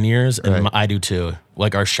to the in-ears, and Right. I do too,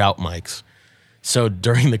 like our shout mics. So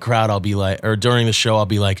during the crowd, I'll be like, or during the show, I'll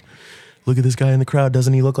be like, look at this guy in the crowd,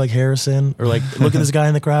 doesn't he look like Harrison? Or like, look at this guy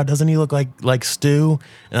in the crowd, doesn't he look like Stu?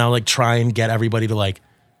 And I'll like try and get everybody to like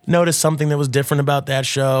notice something that was different about that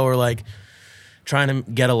show, or like trying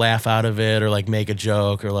to get a laugh out of it, or like make a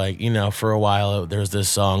joke, or like, you know, for a while there's this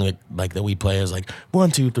song that we play is like 1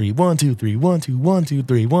 2 3 1 2 3 1 2 1 2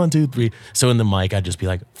 3 1 2 3. So in the mic I'd just be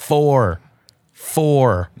like 4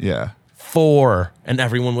 Yeah. 4, and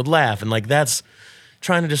everyone would laugh. And like that's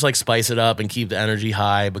trying to just like spice it up and keep the energy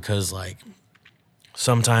high, because like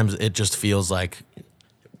sometimes it just feels like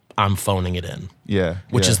I'm phoning it in. Yeah.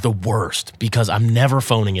 Which yeah. is the worst, because I'm never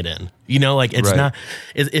phoning it in. You know, like it's Right. not,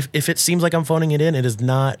 if it seems like I'm phoning it in, it is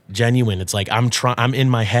not genuine. It's like I'm in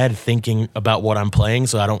my head thinking about what I'm playing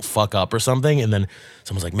so I don't fuck up or something. And then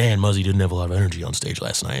someone's like, man, Muzzy didn't have a lot of energy on stage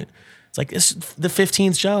last night. It's like, it's the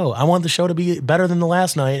 15th show. I want the show to be better than the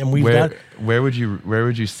last night. And where would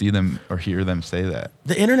you see them or hear them say that?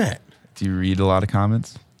 the internet. Do you read a lot of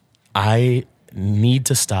comments? I need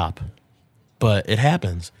to stop, but it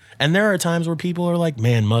happens. And there are times where people are like,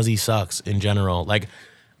 man, Muzzy sucks in general. Like,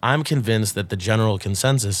 I'm convinced that the general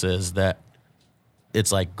consensus is that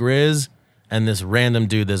it's like Grizz and this random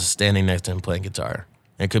dude that's standing next to him playing guitar.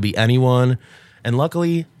 It could be anyone. And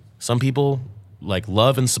luckily, some people like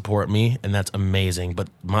love and support me, and that's amazing. But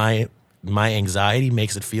my anxiety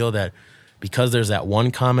makes it feel that because there's that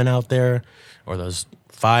one comment out there, or those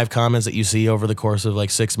 5 comments that you see over the course of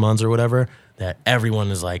like 6 months or whatever, that everyone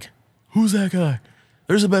is like, who's that guy?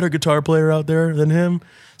 There's a better guitar player out there than him.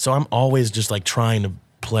 So I'm always just like trying to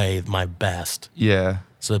play my best Yeah.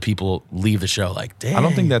 so that people leave the show like, damn. I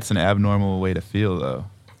don't think that's an abnormal way to feel though.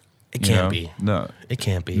 It You can't know? be. No. It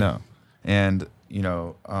can't be. No. And, you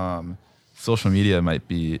know, social media might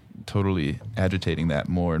be totally agitating that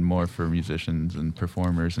more and more for musicians and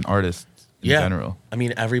performers and artists in general. I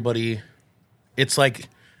mean, it's like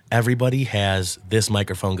everybody has this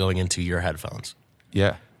microphone going into your headphones.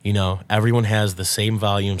 Yeah. You know, everyone has the same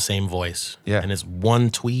volume, same voice. Yeah. And it's one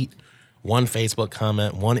tweet, one Facebook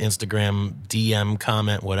comment, one Instagram DM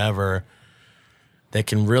comment, whatever, that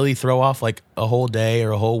can really throw off like a whole day or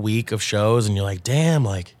a whole week of shows. And you're like, damn,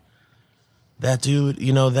 like that dude,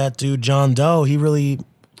 John Doe, he really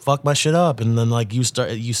fucked my shit up. And then like you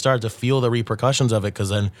start to feel the repercussions of it, because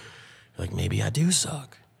then you're like, maybe I do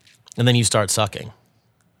suck. And then you start sucking,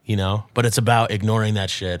 you know? But it's about ignoring that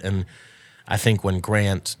shit. And I think when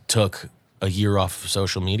Grant took a year off of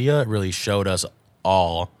social media, it really showed us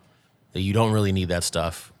all that you don't really need that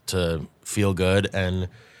stuff to feel good. And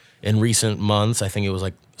in recent months, I think it was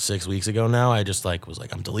like 6 weeks ago now, I just like was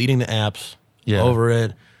like, I'm deleting the apps, over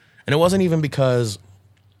it. And it wasn't even because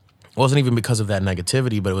of that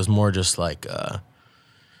negativity, but it was more just like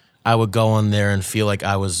I would go on there and feel like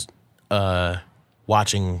I was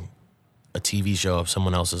watching a TV show of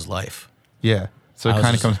someone else's life. Yeah. So it I was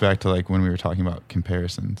kind of just- comes back to like when we were talking about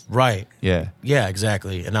comparisons. Right. Yeah. Yeah,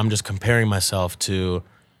 exactly. And I'm just comparing myself to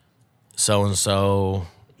so-and-so,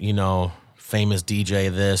 you know, famous DJ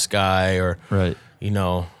this guy, or, Right. you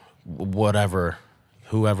know, whatever,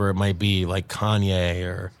 whoever it might be, like Kanye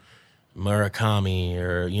or Murakami,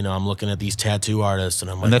 or I'm looking at these tattoo artists,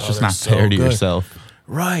 and I'm like, And that's just not fair to yourself.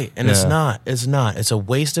 Right. And it's not. It's a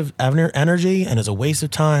waste of energy, and it's a waste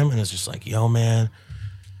of time. And it's just like, yo, man,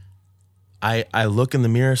 I look in the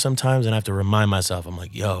mirror sometimes and I have to remind myself, I'm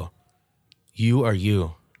like, yo, you are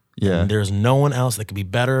you. Yeah. And there's no one else that could be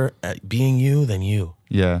better at being you than you.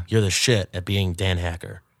 Yeah. You're the shit at being Dan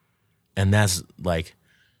Hacker. And that's like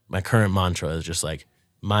my current mantra is just like,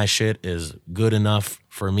 my shit is good enough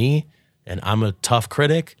for me, and I'm a tough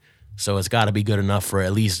critic, so it's got to be good enough for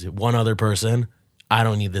at least one other person. I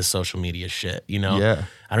don't need this social media shit, Yeah.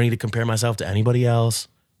 I don't need to compare myself to anybody else.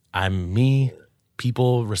 I'm me.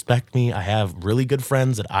 People respect me. I have really good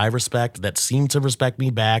friends that I respect that seem to respect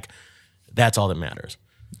me back. That's all that matters.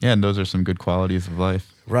 Yeah, and those are some good qualities of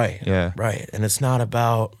life. Right. Yeah. Right. And it's not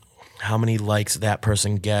about how many likes that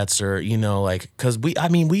person gets, or, because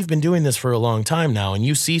we've been doing this for a long time now, and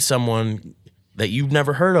you see someone that you've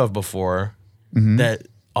never heard of before that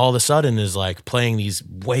all of a sudden is like playing these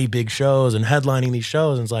way big shows and headlining these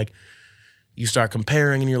shows. And it's like, you start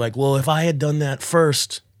comparing and you're like, well, if I had done that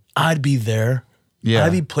first, I'd be there. Yeah.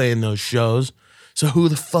 I'd be playing those shows. So who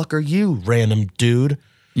the fuck are you, random dude?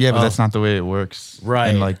 Yeah, but that's not the way it works. Right.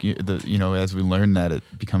 And like, as we learn that, it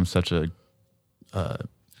becomes such it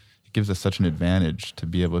gives us such an advantage to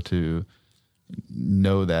be able to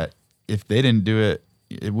know that if they didn't do it,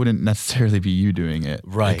 it wouldn't necessarily be you doing it.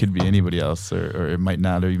 Right. It could be anybody else, or it might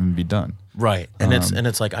not even be done. Right. And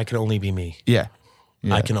it's like, I can only be me. Yeah.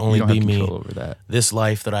 I can only you don't be have me. control over that. This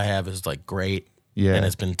life that I have is like great. Yeah. And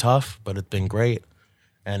it's been tough, but it's been great.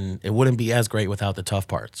 And it wouldn't be as great without the tough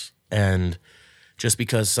parts. And just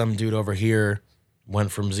because some dude over here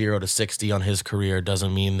went from 0 to 60 on his career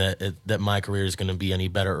doesn't mean that my career is going to be any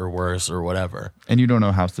better or worse or whatever. And you don't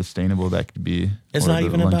know how sustainable that could be. It's not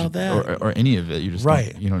even about that. Or any of it. You just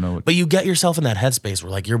Right. you don't know. But you get yourself in that headspace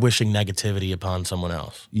where like you're wishing negativity upon someone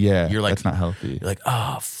else. Yeah, You're like, that's not healthy. You're like,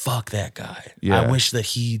 oh, fuck that guy. Yeah. I wish that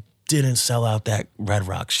he didn't sell out that Red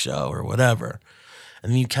Rock show or whatever.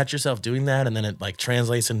 And then you catch yourself doing that, and then it like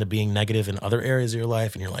translates into being negative in other areas of your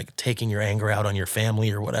life, and you're like taking your anger out on your family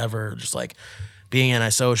or whatever, just like being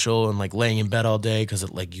antisocial and like laying in bed all day because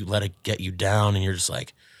like you let it get you down, and you're just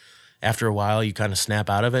like, after a while you kind of snap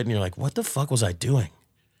out of it, and you're like, what the fuck was I doing?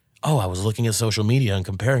 Oh, I was looking at social media and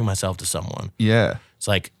comparing myself to someone. Yeah. It's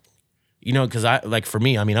like, because for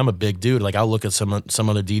me, I mean, I'm a big dude. Like I'll look at some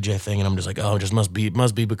other DJ thing and I'm just like, oh, it just must be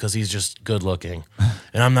because he's just good looking,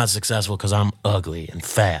 and I'm not successful because I'm ugly and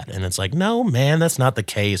fat. And it's like, no, man, that's not the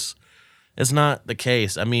case. It's not the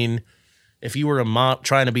case. I mean, if you were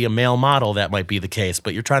trying to be a male model, that might be the case.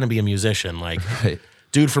 But you're trying to be a musician, like. Right.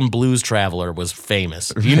 Dude from Blues Traveler was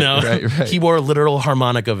famous. Right. He wore a literal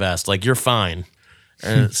harmonica vest. Like, you're fine.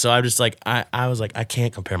 And so I'm just like, I was like, I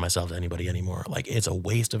can't compare myself to anybody anymore. Like, it's a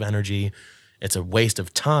waste of energy. It's a waste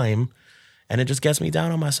of time. And it just gets me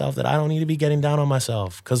down on myself that I don't need to be getting down on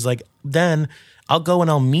myself. Because, like, then I'll go and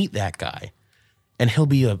I'll meet that guy. And he'll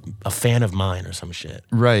be a fan of mine or some shit.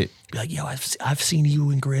 Right. Be like, yo, I've seen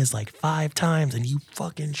you and Grizz like 5 times, and you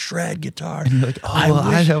fucking shred guitar. And you're like, oh,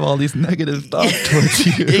 I have all these negative thoughts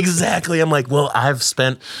towards you. Exactly. I'm like, well, I've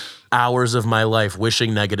spent hours of my life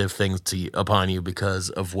wishing negative things upon you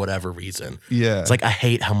because of whatever reason. Yeah. It's like, I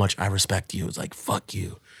hate how much I respect you. It's like, fuck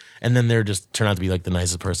you. And then they're just turn out to be like the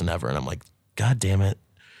nicest person ever. And I'm like, God damn it.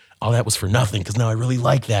 All that was for nothing because now I really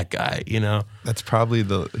like that guy, That's probably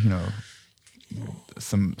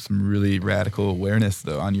some really radical awareness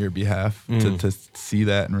though on your behalf to see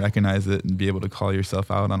that and recognize it and be able to call yourself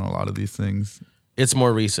out on a lot of these things. It's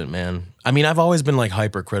more recent, man. I mean, I've always been like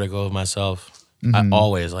hypercritical of myself. I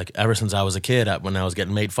always, like, ever since I was a kid, when I was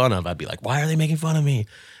getting made fun of, I'd be like, why are they making fun of me?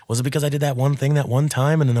 Was it because I did that one thing that one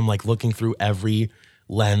time? And then I'm like looking through every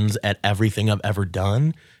lens at everything I've ever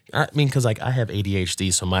done. I mean, because like I have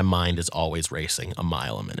ADHD, so my mind is always racing a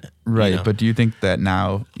mile a minute. Right. But do you think that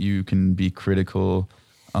now you can be critical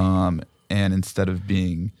and instead of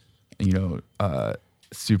being,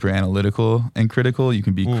 super analytical and critical, you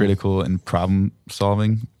can be critical and problem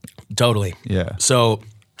solving? Totally. Yeah. So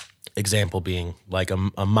example being like a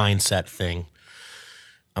mindset thing.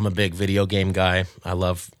 I'm a big video game guy. I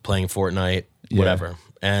love playing Fortnite, whatever.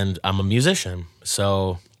 And I'm a musician.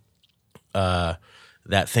 So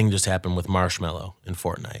that thing just happened with Marshmello in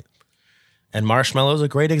Fortnite. And Marshmello is a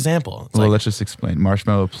great example. Let's just explain.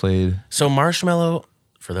 Marshmello played. So Marshmello,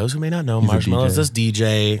 for those who may not know, Marshmello is this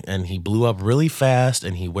DJ, and he blew up really fast,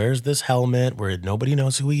 and he wears this helmet where nobody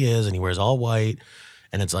knows who he is, and he wears all white.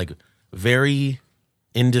 And it's like very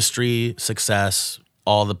industry success.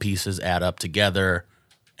 All the pieces add up together.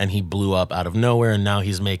 And he blew up out of nowhere, and now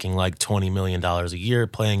he's making like $20 million a year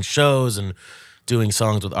playing shows and doing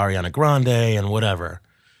songs with Ariana Grande and whatever.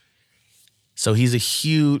 So he's a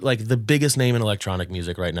huge, like the biggest name in electronic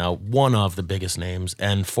music right now, one of the biggest names.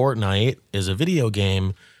 And Fortnite is a video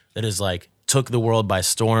game that is like took the world by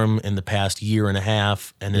storm in the past year and a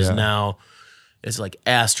half and is now, it's like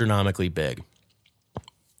astronomically big.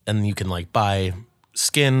 And you can like buy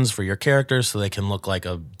skins for your characters so they can look like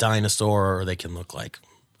a dinosaur or they can look like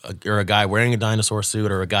a guy wearing a dinosaur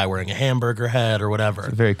suit or a guy wearing a hamburger head or whatever.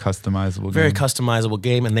 It's a very customizable Very game. customizable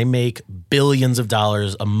game, and they make billions of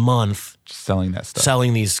dollars a month Just selling that stuff.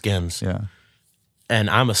 selling these skins. Yeah. And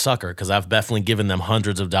I'm a sucker because I've definitely given them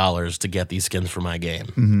hundreds of dollars to get these skins for my game.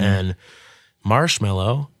 Mm-hmm. And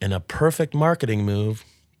Marshmello, in a perfect marketing move,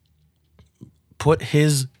 put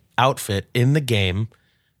his outfit in the game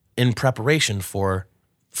in preparation for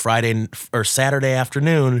Friday or Saturday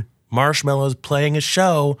afternoon. Marshmello's playing a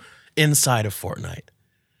show inside of Fortnite.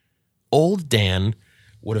 Old Dan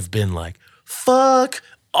would have been like, fuck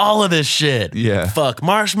all of this shit. Yeah. Fuck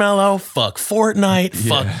Marshmello, fuck Fortnite, Yeah.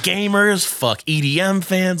 fuck gamers, fuck EDM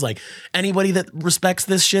fans. Like anybody that respects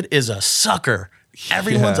this shit is a sucker.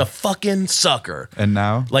 Everyone's Yeah. a fucking sucker. And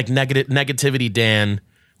now? Like negativity Dan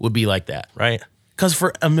would be like that, right? Because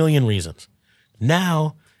for a million reasons.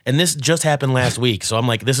 Now, and this just happened last week, so I'm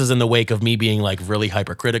like, this is in the wake of me being like really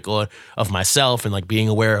hypercritical of myself and like being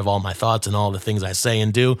aware of all my thoughts and all the things I say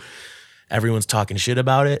and do. Everyone's talking shit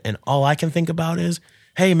about it, and all I can think about is,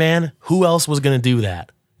 hey man, who else was gonna do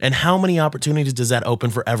that? And how many opportunities does that open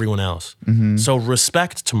for everyone else? So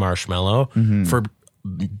respect to Marshmello for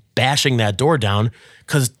bashing that door down,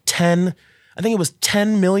 because I think it was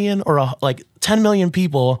 10 million or like 10 million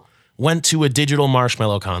people went to a digital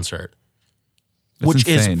Marshmello concert. That's Which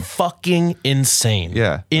insane. is fucking insane.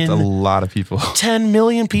 Yeah. It's a lot of people. 10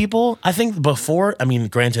 million people. I think before, I mean,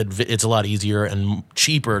 granted, it's a lot easier and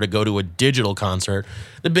cheaper to go to a digital concert.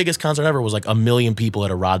 The biggest concert ever was like 1 million people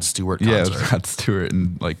at a Rod Stewart concert. Yeah, it was Rod Stewart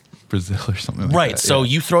in like Brazil or something like Right. that. So yeah.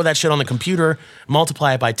 you throw that shit on the computer,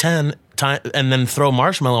 multiply it by 10, and then throw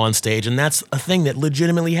Marshmello on stage, and that's a thing that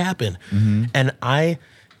legitimately happened. And I,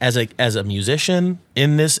 as a musician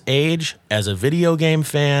in this age, as a video game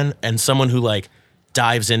fan, and someone who like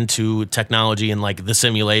dives into technology and like the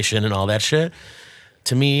simulation and all that shit,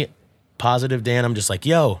 to me, Positive Dan, I'm just like,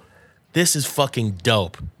 yo, this is fucking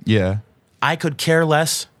dope. Yeah. I could care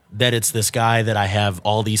less that it's this guy that I have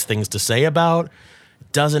all these things to say about.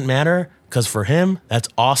 Doesn't matter, because for him, that's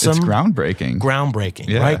awesome. It's groundbreaking.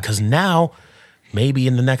 Yeah. Right? Because now, maybe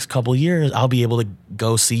in the next couple years, I'll be able to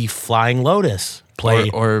go see Flying Lotus play.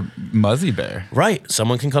 Or Muzzy Bear. Right.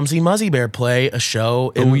 Someone can come see Muzzy Bear play a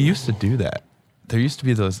show. But we used to do that. There used to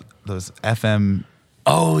be those FM.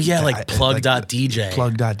 Oh, yeah, like plug.dj.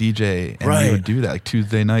 Plug.dj. And Right. we would do that. Like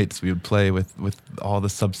Tuesday nights, we would play with all the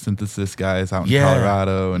Subsynthesis guys out in Yeah.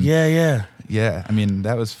 Colorado. And Yeah. yeah, I mean,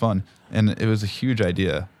 that was fun. And it was a huge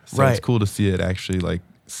idea. So Right. it's cool to see it actually like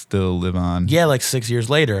still live on. Yeah, like 6 years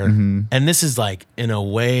later. And this is like, in a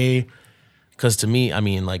way, because to me, I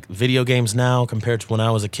mean, like video games now compared to when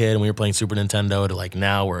I was a kid and we were playing Super Nintendo to like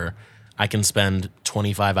now where I can spend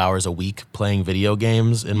 25 hours a week playing video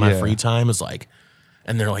games in my Yeah. free time is like,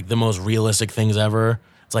 and they're like the most realistic things ever.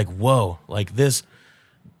 It's like, whoa, like this,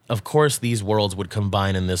 of course these worlds would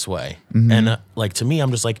combine in this way. And like to me,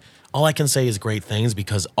 I'm just like, all I can say is great things,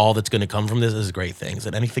 because all that's going to come from this is great things.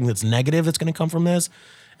 And anything that's negative that's going to come from this,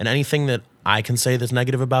 and anything that I can say that's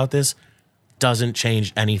negative about this, doesn't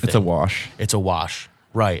change anything. It's a wash. It's a wash.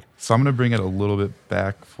 Right. So I'm going to bring it a little bit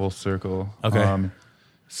back full circle. Okay.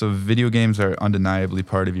 So video games are undeniably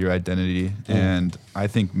part of your identity, and I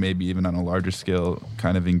think maybe even on a larger scale,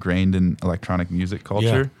 kind of ingrained in electronic music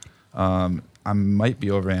culture. I might be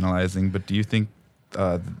overanalyzing, but do you think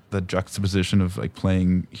the juxtaposition of like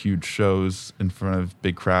playing huge shows in front of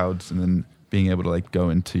big crowds and then being able to like go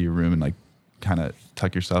into your room and like kind of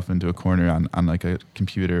tuck yourself into a corner on like a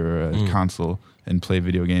computer or a console and play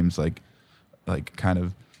video games like kind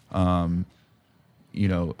of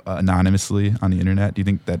anonymously on the internet? Do you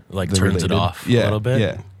think that Like they're turns related? it off Yeah, a little bit.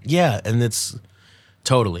 Yeah. Yeah, and it's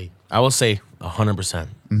totally. I will say 100%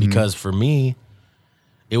 because for me,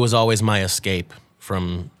 it was always my escape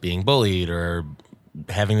from being bullied or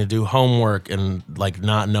having to do homework and like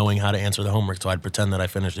not knowing how to answer the homework. So I'd pretend that I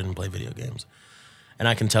finished it and play video games. And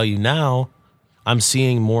I can tell you now, I'm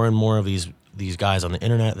seeing more and more of these guys on the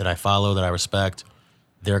internet that I follow, that I respect.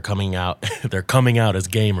 They're coming out. They're coming out as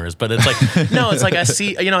gamers, but it's like no. It's like I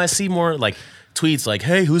see more like tweets like,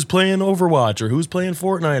 "Hey, who's playing Overwatch or who's playing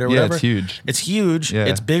Fortnite or Yeah, whatever." it's huge. It's huge. Yeah.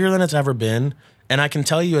 It's bigger than it's ever been. And I can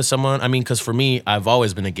tell you as someone, I mean, because for me, I've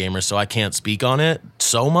always been a gamer, so I can't speak on it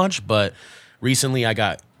so much. But recently, I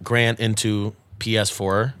got Grant into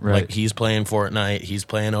PS4. Right. Like he's playing Fortnite, he's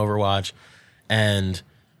playing Overwatch, and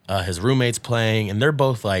his roommate's playing, and they're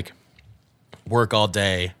both like work all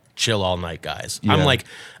day, chill all night guys. Yeah.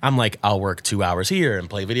 I'm like I'll work 2 hours here and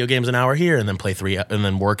play video games an hour here, and then play 3 and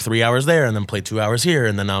then work 3 hours there, and then play 2 hours here,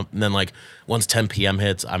 and then like once 10 p.m.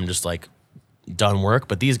 hits, I'm just like done work.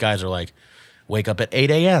 But these guys are like wake up at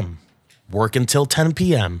 8 a.m., work until 10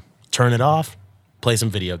 p.m., turn it off, play some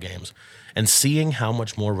video games. And seeing how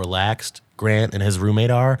much more relaxed Grant and his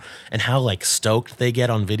roommate are, and how like stoked they get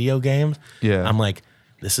on video games, Yeah. I'm like,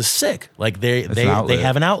 this is sick. Like they an outlet.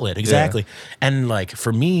 have an outlet, exactly. And like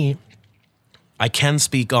for me, I can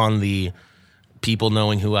speak on the people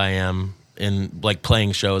knowing who I am and like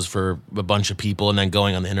playing shows for a bunch of people and then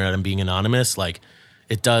going on the internet and being anonymous. Like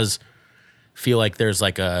it does feel like there's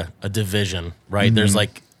like a division, right? Mm-hmm. There's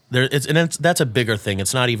like that's a bigger thing.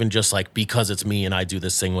 It's not even just like because it's me and I do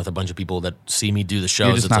this thing with a bunch of people that see me do the shows.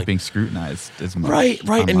 You're just it's not like, being scrutinized as much. right.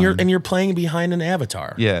 online. And you're playing behind an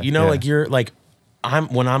avatar. Yeah, You know, yeah. like you're like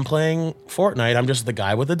when I'm playing Fortnite, I'm just the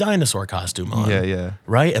guy with the dinosaur costume on. Yeah.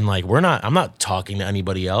 Right? And like I'm not talking to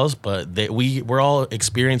anybody else, but we're all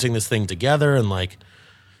experiencing this thing together, and like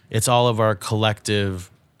it's all of our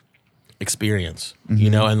collective experience,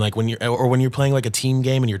 you know. And like when you're playing like a team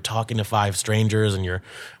game and you're talking to 5 strangers and you're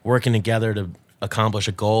working together to accomplish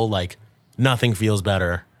a goal, like nothing feels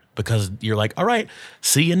better, because you're like, all right,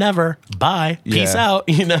 see you never, bye, peace Yeah. out,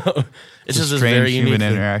 you know. It's just this strange very unique human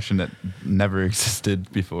thing. interaction that never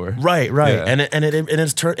existed before. Right. Yeah.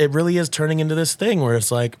 It really is turning into this thing where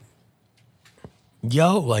it's like,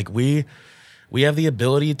 yo, like we have the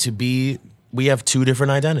ability to be, we have 2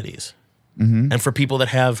 different identities. Mm-hmm. And for people that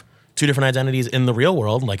have 2 different identities in the real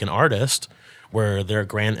world, like an artist, where they're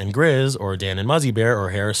Grant and Grizz, or Dan and Muzzy Bear,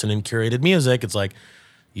 or Harrison and Curated Music, it's like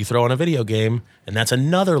you throw on a video game and that's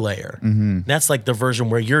another layer. Mm-hmm. That's like the version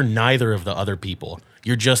where you're neither of the other people.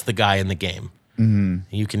 You're just the guy in the game. Mm-hmm.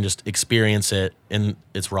 You can just experience it in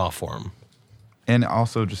its raw form. And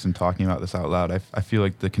also, just in talking about this out loud, I feel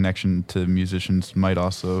like the connection to musicians might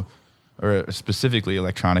also, or specifically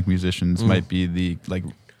electronic musicians, might be the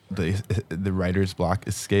writer's block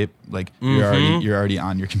escape. Like you're already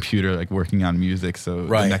on your computer, like working on music. So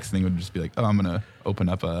Right. the next thing would just be like, oh, I'm gonna open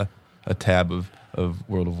up a tab of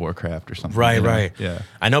World of Warcraft or something. Right, you know? right. Yeah,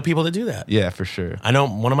 I know people that do that. yeah, for sure. I know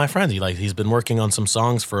one of my friends, he's been working on some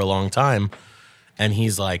songs for a long time, and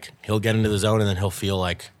he's like, he'll get into the zone and then he'll feel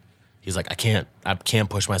like, he's like, I can't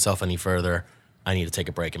push myself any further. I need to take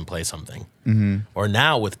a break and play something. Mm-hmm. Or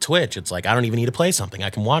now with Twitch, it's like, I don't even need to play something. I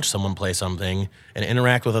can watch someone play something and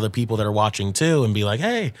interact with other people that are watching too, and be like,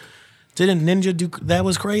 hey, didn't Ninja do, that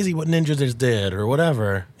was crazy what Ninja just did, or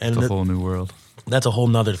whatever. And It's a whole new world. that's a whole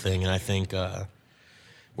nother thing. And I think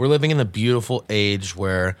we're living in the beautiful age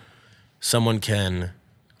where someone can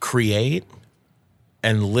create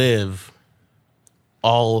and live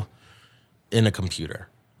all in a computer,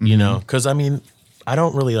 you know? Because, I mean, I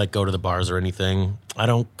don't really like go to the bars or anything. I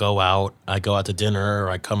don't go out. I go out to dinner, or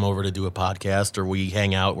I come over to do a podcast, or we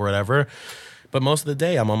hang out or whatever. But most of the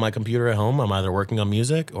day, I'm on my computer at home. I'm either working on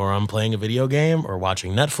music, or I'm playing a video game, or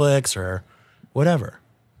watching Netflix, or whatever.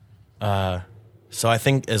 So I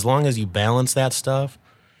think as long as you balance that stuff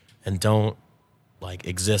and don't like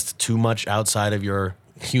exist too much outside of your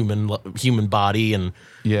human body and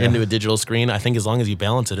Yeah. into a digital screen, I think as long as you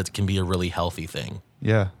balance it, it can be a really healthy thing.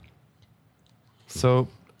 Yeah. So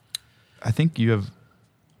I think you have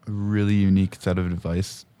a really unique set of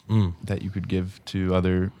advice that you could give to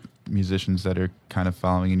other musicians that are kind of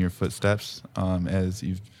following in your footsteps, as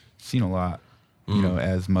you've seen a lot, you know,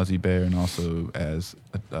 as Muzzy Bear and also as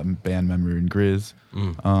a band member in Grizz.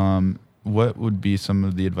 What would be some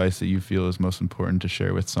of the advice that you feel is most important to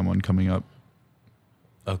share with someone coming up?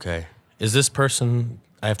 Okay. Is this person,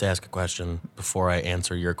 I have to ask a question before I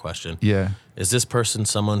answer your question. Yeah. Is this person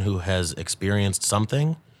someone who has experienced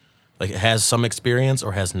something? Like has some experience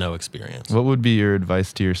or has no experience? What would be your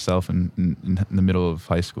advice to yourself in the middle of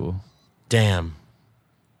high school? Damn.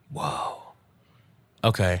 Whoa.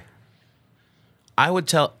 Okay. I would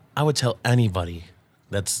tell anybody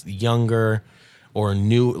that's younger or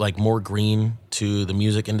new, like more green to the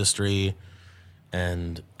music industry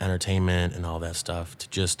and entertainment and all that stuff, to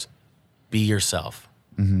just be yourself.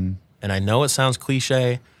 Mm-hmm. And I know it sounds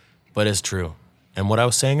cliche, but it's true. And what I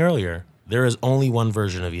was saying earlier, there is only one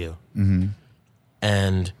version of you. Mm-hmm.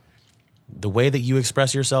 And the way that you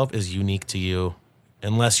express yourself is unique to you,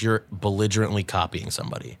 unless you're belligerently copying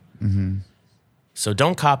somebody. Mm-hmm. So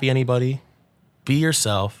don't copy anybody. Be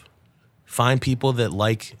yourself. Find people that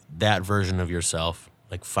like that version of yourself.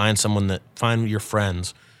 Like find your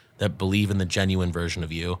friends that believe in the genuine version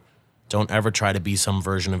of you. Don't ever try to be some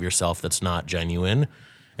version of yourself that's not genuine,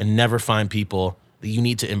 and never find people that you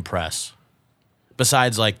need to impress.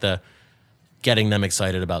 Besides like the getting them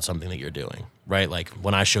excited about something that you're doing, right? Like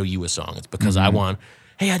when I show you a song, it's because I want,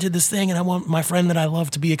 hey, I did this thing and I want my friend that I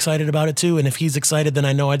love to be excited about it too. And if he's excited, then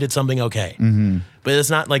I know I did something okay. But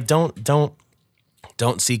it's not like, don't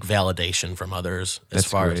seek validation from others as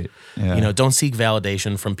That's far great. as, don't seek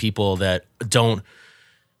validation from people that don't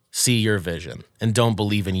see your vision and don't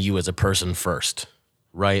believe in you as a person first,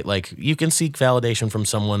 right? Like you can seek validation from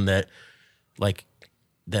someone that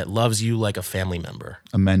loves you like a family member,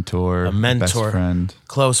 a mentor, best friend,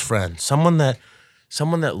 close friend, someone that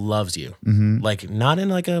loves you, like not in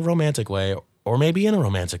like a romantic way or maybe in a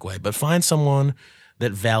romantic way, but find someone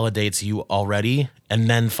that validates you already and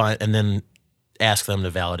then ask them to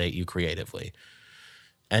validate you creatively.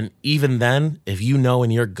 And even then, if you know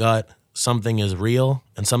in your gut something is real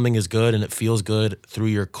and something is good and it feels good through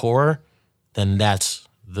your core, then that's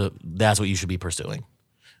what you should be pursuing.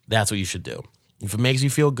 That's what you should do. If it makes you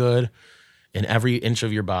feel good in every inch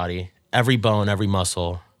of your body, every bone, every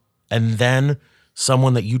muscle, and then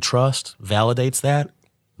someone that you trust validates that,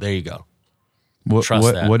 there you go.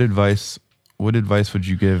 Trust that. What advice would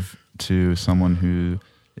you give to someone who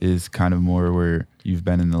is kind of more where you've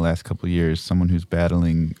been in the last couple of years, someone who's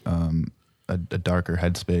battling a darker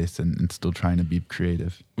headspace and still trying to be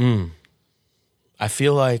creative? I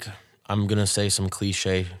feel like I'm going to say some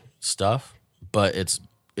cliche stuff, but it's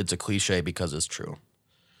a cliche because it's true.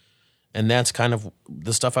 And that's kind of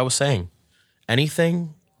the stuff I was saying.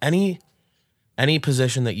 Anything, any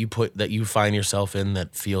position that you find yourself in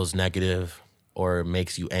that feels negative or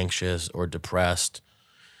makes you anxious or depressed,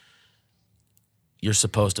 you're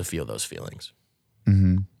supposed to feel those feelings.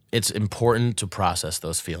 It's important to process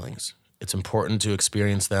those feelings. It's important to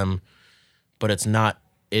experience them, but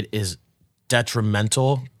it is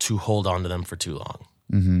detrimental to hold on to them for too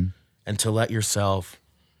long. And to let yourself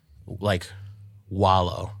like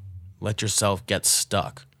wallow, let yourself get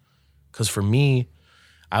stuck. Because for me,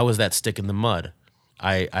 I was that stick in the mud.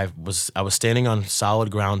 I was standing on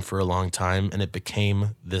solid ground for a long time, and it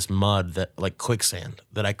became this mud that like quicksand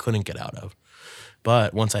that I couldn't get out of.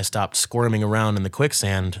 But once I stopped squirming around in the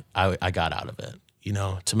quicksand, I got out of it,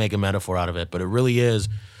 to make a metaphor out of it. But it really is,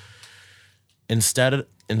 instead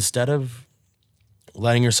of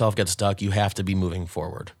letting yourself get stuck, you have to be moving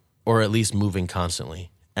forward, or at least moving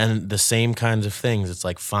constantly. And the same kinds of things, it's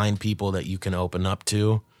like find people that you can open up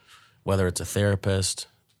to, whether it's a therapist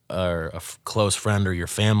or a close friend or your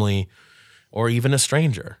family, or even a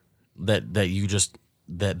stranger that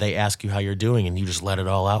they ask you how you're doing and you just let it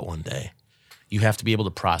all out one day. You have to be able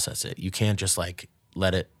to process it. You can't just like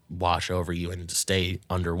let it wash over you and stay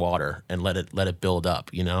underwater and let it build up,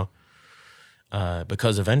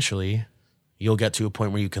 because eventually you'll get to a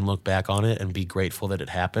point where you can look back on it and be grateful that it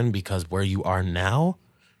happened, because where you are now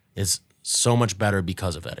is so much better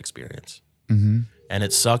because of that experience. And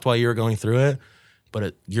it sucked while you were going through it,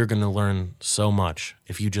 but you're going to learn so much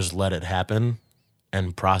if you just let it happen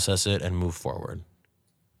and process it and move forward.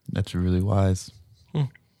 That's really wise.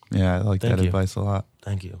 Yeah, I like that advice a lot.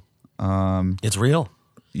 Thank you. It's real.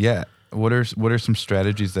 Yeah. What are some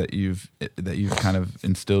strategies that you've kind of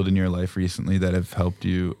instilled in your life recently that have helped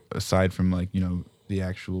you, aside from like, the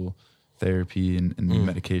actual therapy and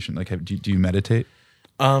medication? Like, do you meditate?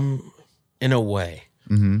 In a way.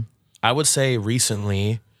 I would say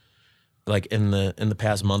recently, like in the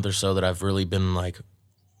past month or so, that I've really been like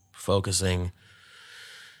focusing.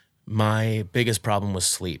 My biggest problem was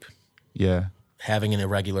sleep. Yeah. Having an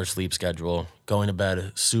irregular sleep schedule, going to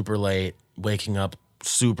bed super late, waking up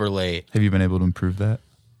super late. Have you been able to improve that?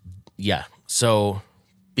 Yeah. So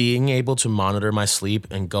being able to monitor my sleep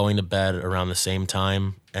and going to bed around the same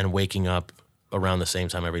time and waking up around the same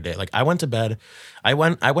time every day. Like I went to bed, I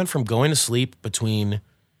went from going to sleep between,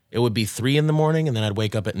 it would be 3 a.m. and then I'd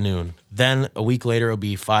wake up at noon. Then a week later, it would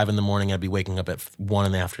be 5 a.m. I'd be waking up at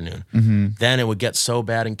 1 p.m. Then it would get so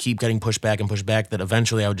bad and keep getting pushed back that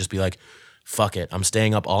eventually I would just be like, fuck it. I'm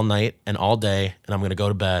staying up all night and all day, and I'm going to go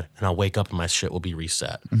to bed, and I'll wake up and my shit will be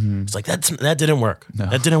reset. It's like, that didn't work. No.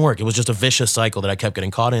 That didn't work. It was just a vicious cycle that I kept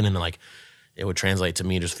getting caught in, and like, it would translate to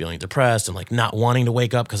me just feeling depressed and like not wanting to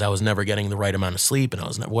wake up because I was never getting the right amount of sleep and I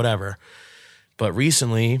was whatever. But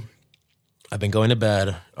recently, I've been going to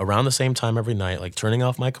bed around the same time every night, like turning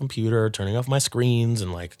off my computer, turning off my screens,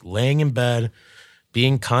 and like laying in bed,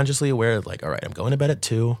 being consciously aware of like, all right, I'm going to bed at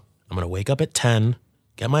 2. I'm going to wake up at 10,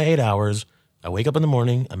 get my 8 hours. I wake up in the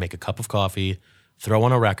morning, I make a cup of coffee, throw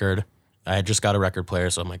on a record. I had just got a record player,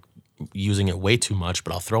 so I'm like using it way too much,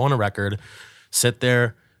 but I'll throw on a record, sit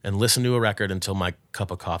there and listen to a record until my cup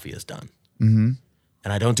of coffee is done.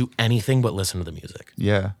 and I don't do anything but listen to the music.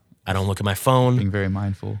 Yeah. I don't look at my phone. Being very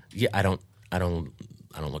mindful. Yeah, I don't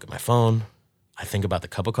look at my phone. I think about the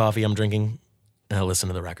cup of coffee I'm drinking, and I listen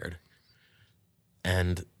to the record.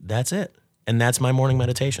 And that's it. And that's my morning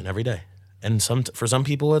meditation every day. And for some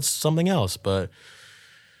people, it's something else. But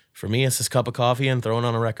for me, it's this cup of coffee and throwing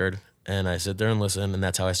on a record. And I sit there and listen, and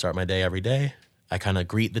that's how I start my day every day. I kind of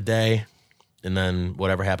greet the day, and then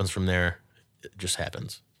whatever happens from there, it just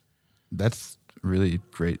happens. That's really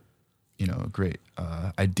great, great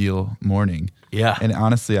ideal morning. Yeah. And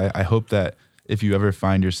honestly, I hope that if you ever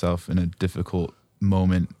find yourself in a difficult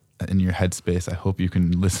moment in your headspace, I hope you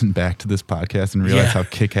can listen back to this podcast and realize how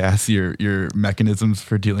kick-ass your mechanisms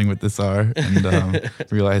for dealing with this are, and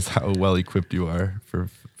realize how well equipped you are for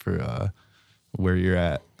where you're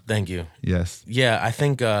at. Thank you. Yes. Yeah, I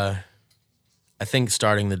think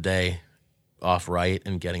starting the day off right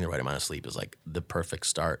and getting the right amount of sleep is like the perfect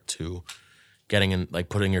start to getting in, like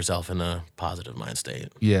putting yourself in a positive mind state.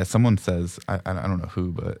 Yeah, someone says, I don't know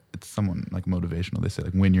who, but it's someone like motivational. They say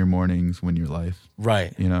like, win your mornings, win your life.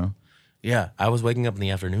 Right. Yeah, I was waking up in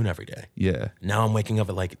the afternoon every day. Yeah. Now I'm waking up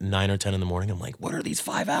at like 9 or 10 in the morning. I'm like, what are these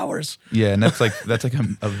 5 hours? Yeah, and that's like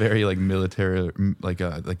a very like military, like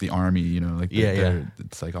the army, like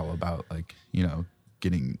it's like all about like,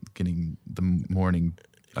 getting the morning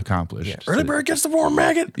accomplished. Yeah. Early bird gets the worm,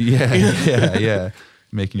 maggot. Yeah.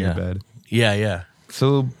 Making your bed. Yeah.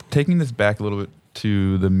 So taking this back a little bit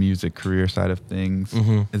to the music career side of things,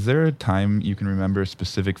 is there a time you can remember a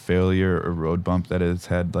specific failure or road bump that has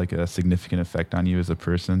had like a significant effect on you as a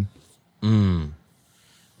person?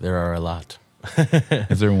 There are a lot.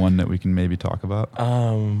 Is there one that we can maybe talk about?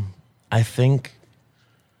 I think,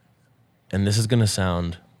 and this is going to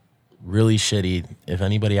sound really shitty if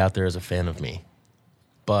anybody out there is a fan of me,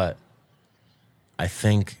 but I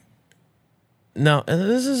think, no,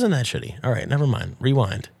 this isn't that shitty. All right, never mind.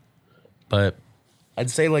 Rewind. But I'd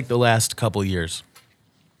say like the last couple years,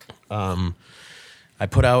 I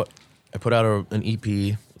put out an EP.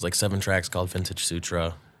 It's like 7 tracks called Vintage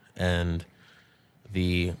Sutra, and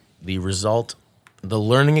the result, the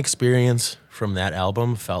learning experience from that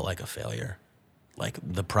album felt like a failure. Like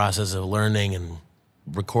the process of learning and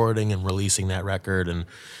recording and releasing that record, and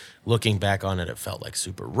looking back on it, it felt like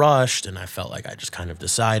super rushed, and I felt like I just kind of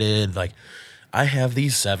decided like, I have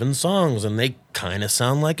these 7 songs and they kind of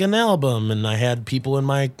sound like an album. And I had people in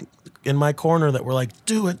my corner that were like,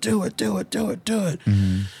 do it.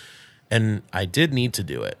 Mm-hmm. And I did need to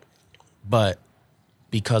do it. But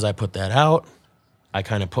because I put that out, I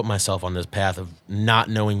kind of put myself on this path of not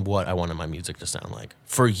knowing what I wanted my music to sound like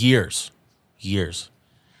for years.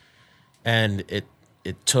 And it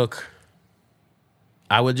took,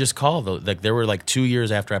 I would just call those, like there were like 2 years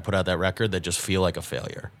after I put out that record that just feel like a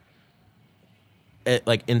failure.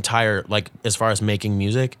 As far as making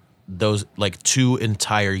music, those like 2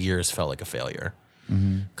 entire years felt like a failure.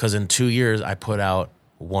 Because in 2 years, I put out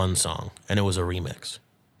 1 song, and it was a remix.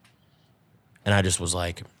 And I just was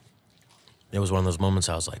like, it was one of those moments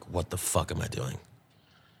I was like, what the fuck am I doing?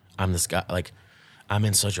 I'm this guy, like, I'm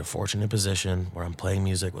in such a fortunate position where I'm playing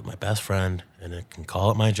music with my best friend, and I can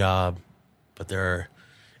call it my job, but there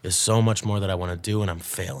is so much more that I want to do, and I'm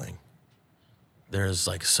failing. There's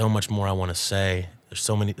like so much more I want to say. There's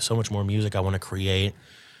so much more music I want to create,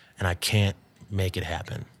 and I can't make it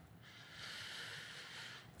happen.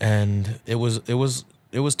 And it was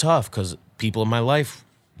tough because people in my life,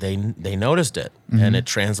 they noticed it, and it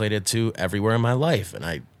translated to everywhere in my life, and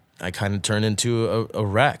I kind of turned into a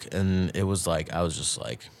wreck. And it was like I was just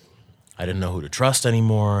like, I didn't know who to trust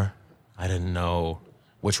anymore. I didn't know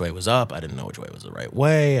which way was up. I didn't know which way was the right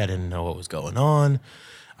way. I didn't know what was going on.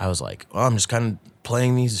 I was like, oh, I'm just kind of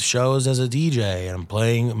playing these shows as a DJ, and I'm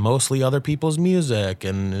playing mostly other people's music,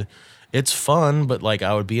 and it's fun, but like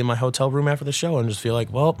I would be in my hotel room after the show and just feel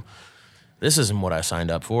like, well, this isn't what I signed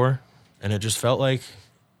up for. And it just felt like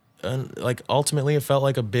ultimately it felt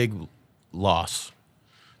like a big loss,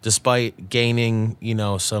 despite gaining,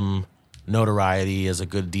 some notoriety as a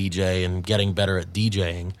good DJ and getting better at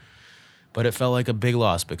DJing. But it felt like a big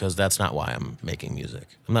loss because that's not why I'm making music.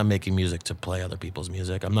 I'm not making music to play other people's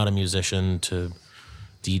music. I'm not a musician to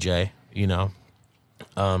DJ,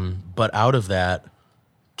 But out of that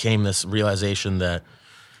came this realization that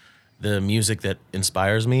the music that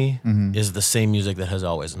inspires me is the same music that has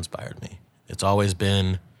always inspired me. It's always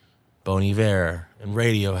been Bon Iver and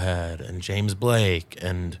Radiohead and James Blake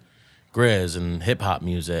and Grizz and hip hop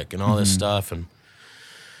music and all this stuff. And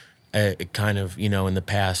it kind of, in the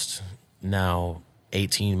past now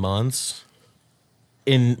 18 months,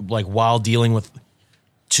 while dealing with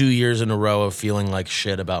 2 years in a row of feeling like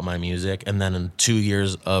shit about my music, and then in 2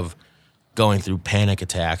 years of going through panic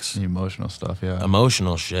attacks, The emotional stuff, yeah.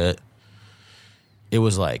 emotional shit. It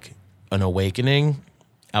was like an awakening.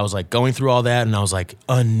 I was like going through all that and I was like,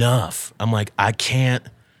 enough. I'm like,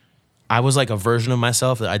 I was like a version of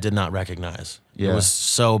myself that I did not recognize. Yeah. It was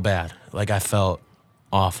so bad. Like I felt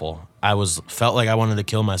awful. Felt like I wanted to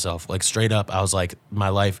kill myself. Like straight up, I was like, my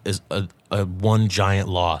life is a one giant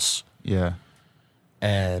loss. Yeah.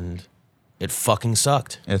 And it fucking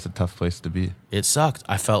sucked. It's a tough place to be. It sucked.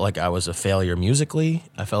 I felt like I was a failure musically.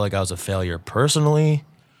 I felt like I was a failure personally.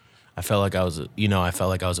 I felt like I was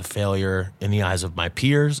a failure in the eyes of my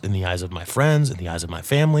peers, in the eyes of my friends, in the eyes of my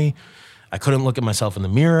family. I couldn't look at myself in the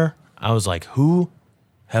mirror. I was like, who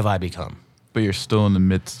have I become? But you're still in the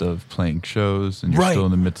midst of playing shows, and you're Right. still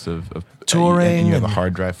in the midst of Touring, and you have a and-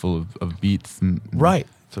 hard drive full of beats. And Right.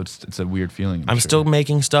 So it's a weird feeling. I'm sure. still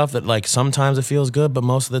making stuff that like sometimes it feels good, but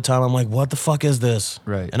most of the time I'm like, what the fuck is this?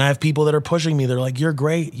 Right. And I have people that are pushing me. They're like, you're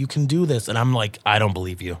great. You can do this. And I'm like, I don't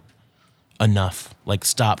believe you. Enough. Like,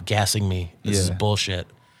 stop gassing me. This is Yeah. bullshit.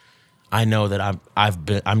 I know that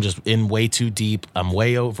I'm just in way too deep. I'm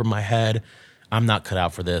way over my head. I'm not cut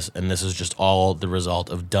out for this. And this is just all the result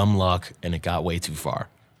of dumb luck. And it got way too far.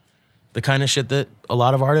 The kind of shit that a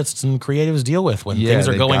lot of artists and creatives deal with when Yeah, things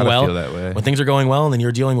are they going gotta well. feel that way. When things are going well, and then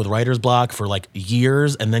you're dealing with writer's block for like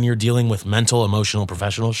years, and then you're dealing with mental, emotional,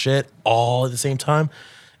 professional shit all at the same time.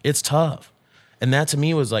 It's tough. And that to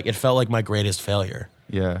me was like, it felt like my greatest failure.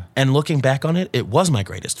 Yeah. And looking back on it, it was my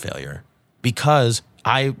greatest failure because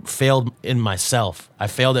I failed in myself. I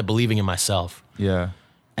failed at believing in myself. Yeah.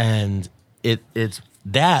 And it's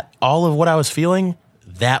that, all of what I was feeling,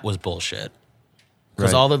 that was bullshit.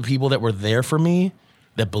 Because Right. all the people that were there for me,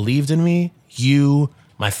 that believed in me, you,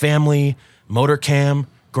 my family, Motorcam,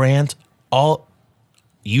 Grant, all,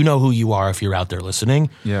 you know who you are if you're out there listening.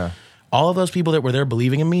 Yeah. All of those people that were there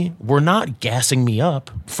believing in me were not gassing me up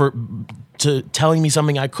to telling me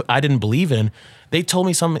something I didn't believe in. They told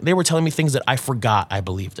me something. They were telling me things that I forgot I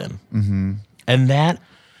believed in. Mm-hmm. And that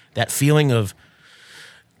feeling of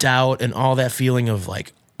doubt and all that feeling of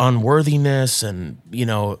like unworthiness and, you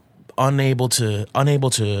know, unable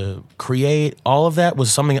to create, all of that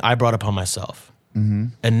was something I brought upon myself. Mm-hmm.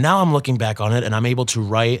 And now I'm looking back on it and I'm able to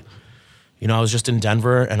write. You know, I was just in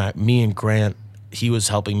Denver and me and Grant, he was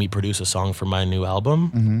helping me produce a song for my new album.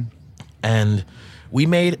 Mm-hmm. And we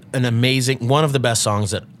made an amazing, one of the best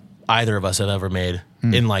songs that either of us have ever made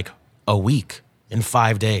in like a week, in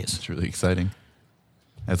 5 days. It's really exciting.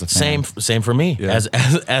 As a fan. Same for me. Yeah.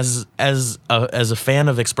 As a fan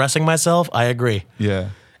of expressing myself, I agree. Yeah.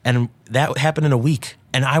 And that happened in a week.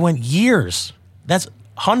 And I went years. That's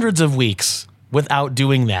hundreds of weeks without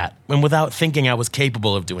doing that and without thinking I was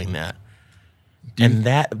capable of doing that. And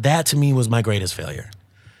that to me was my greatest failure.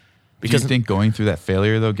 Because do you think going through that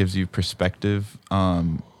failure though gives you perspective,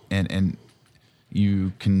 and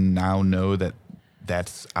you can now know that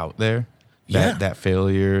that's out there, Yeah. that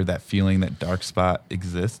failure, that feeling, that dark spot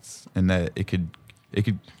exists, and that it could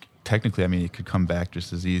technically, I mean, it could come back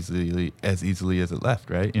just as easily as it left,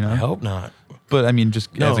 right? You know, I hope not. But I mean, just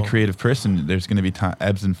as a No. creative person, there's going to be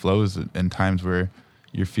ebbs and flows, and times where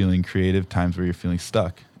you're feeling creative, times where you're feeling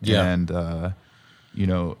stuck. Yeah. And you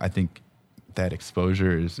know, I think that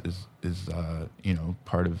exposure is you know,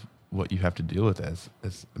 part of what you have to deal with as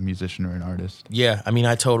a musician or an artist. Yeah, I mean,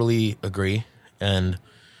 I totally agree. And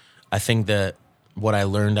I think that what I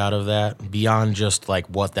learned out of that, beyond just like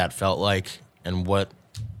what that felt like and what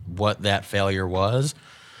that failure was,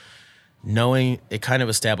 knowing it kind of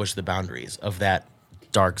established the boundaries of that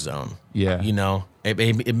dark zone. Yeah. You know,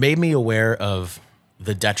 it made me aware of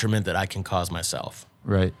the detriment that I can cause myself.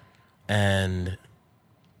 Right. And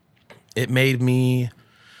it made me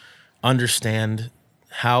understand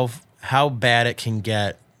how bad it can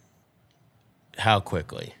get, how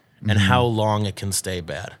quickly, and how long it can stay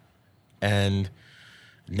bad. And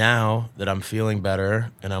now that I'm feeling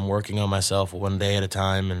better and I'm working on myself one day at a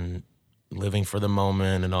time and living for the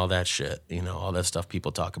moment and all that shit, you know, all that stuff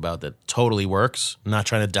people talk about that totally works. I'm not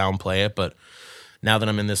trying to downplay it, but now that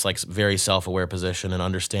I'm in this like very self-aware position and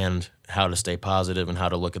understand how to stay positive and how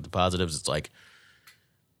to look at the positives, it's like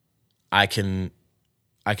I can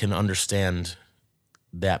understand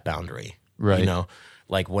that boundary. Right. You know,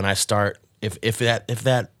 like when I start, if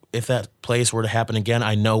that place were to happen again,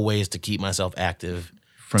 I know ways to keep myself active,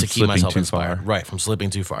 From to keep slipping myself too inspired. far. Right, from slipping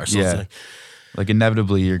too far. So Yeah. it's like, Like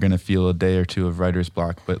inevitably you're going to feel a day or two of writer's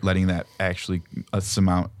block, but letting that actually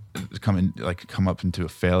come up into a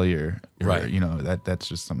failure, or, Right. you know, that's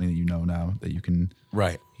just something that you know now that you can,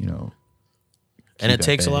 right. you know, And it keep at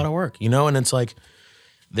takes a bay. lot of work, you know? And it's like,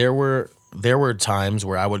 there were there were times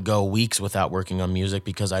where I would go weeks without working on music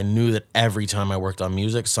because I knew that every time I worked on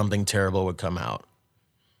music, something terrible would come out.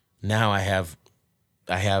 Now I have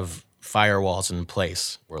firewalls in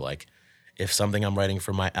place where, like, if something I'm writing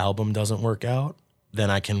for my album doesn't work out, then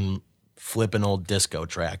I can flip an old disco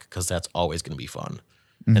track because that's always going to be fun.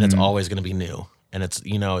 And it's always going to be new. And it's,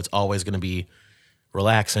 you know, it's always going to be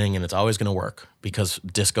relaxing, and it's always going to work because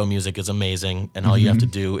disco music is amazing, and all you have to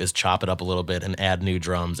do is chop it up a little bit and add new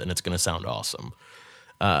drums, and it's going to sound awesome.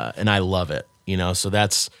 And I love it, you know? So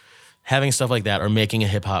that's having stuff like that, or making a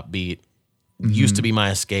hip hop beat used to be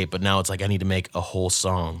my escape, but now it's like I need to make a whole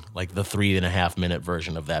song, like the 3.5 minute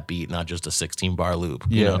version of that beat, not just a 16 bar loop.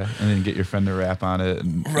 Yeah, you know? and then get your friend to rap on it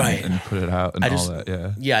and put it out and all that.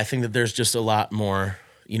 Yeah. Yeah, I think that there's just a lot more,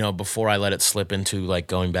 you know, before I let it slip into like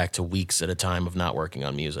going back to weeks at a time of not working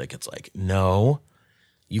on music. It's like, no,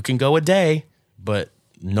 you can go a day, but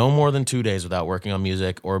no more than 2 days without working on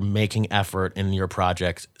music or making effort in your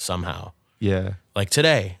project somehow. Yeah. Like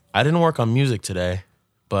today, I didn't work on music today,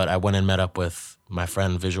 but I went and met up with my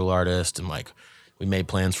friend, visual artist, and like we made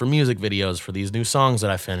plans for music videos for these new songs that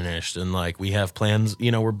I finished. And like we have plans,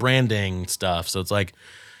 you know, we're branding stuff. So it's like,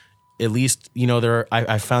 at least, you know,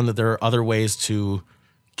 I found that there are other ways to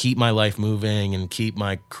keep my life moving and keep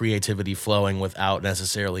my creativity flowing without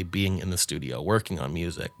necessarily being in the studio working on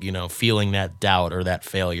music, you know, feeling that doubt or that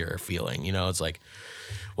failure feeling. You know, it's like,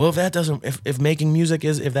 well, if making music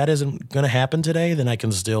if that isn't going to happen today, then I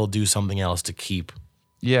can still do something else to keep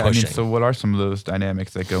Yeah, pushing. I mean, so what are some of those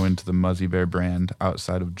dynamics that go into the Muzzy Bear brand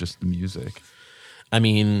outside of just the music? I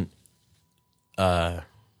mean,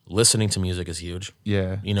 listening to music is huge.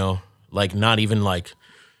 Yeah. You know, like not even like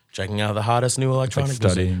checking out the hottest new electronic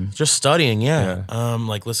studying. music. Just studying, yeah.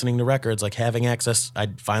 Like listening to records, like having access. I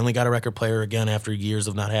finally got a record player again after years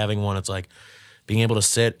of not having one. It's like being able to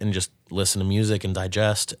sit and just listen to music and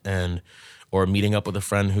digest, or meeting up with a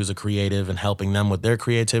friend who's a creative and helping them with their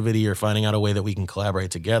creativity, or finding out a way that we can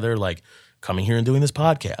collaborate together, like coming here and doing this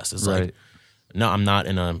podcast. It's like, no, I'm not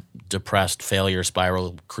in a depressed failure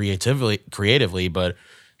spiral creatively, but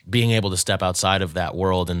being able to step outside of that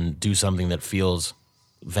world and do something that feels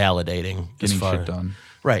validating. Getting shit done.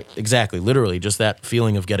 Right, exactly. Literally, just that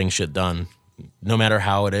feeling of getting shit done, no matter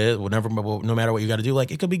how it is, no matter what you got to do.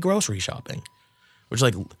 Like, it could be grocery shopping, which,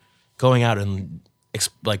 like, going out and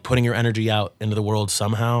like putting your energy out into the world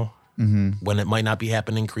somehow when it might not be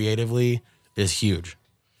happening creatively is huge.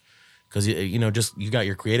 Because, you know, just you got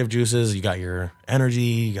your creative juices, you got your energy,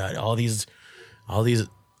 you got all these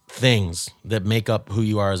things that make up who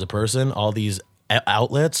you are as a person, all these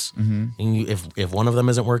outlets. And if one of them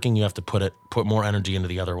isn't working, you have to put more energy into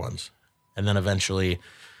the other ones, and then eventually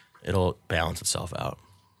it'll balance itself out.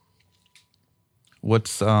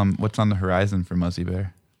 What's on the horizon for Muzzy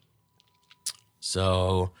Bear?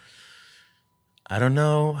 So I don't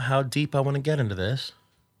know how deep I want to get into this,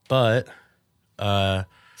 but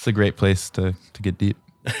it's a great place to get deep.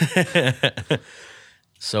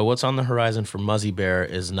 So what's on the horizon for Muzzy Bear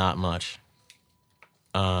is not much.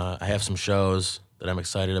 I have some shows that I'm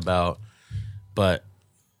excited about, but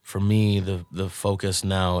for me, the focus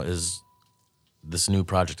now is this new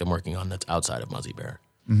project I'm working on that's outside of Muzzy Bear.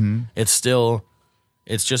 It's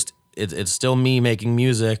still me making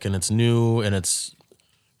music, and it's new, and it's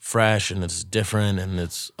fresh, and it's different, and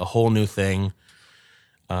it's a whole new thing,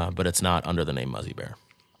 but it's not under the name Muzzy Bear.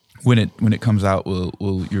 When it comes out,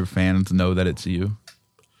 will your fans know that it's you?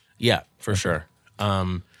 Yeah, for sure.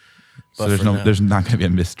 So there's not going to be a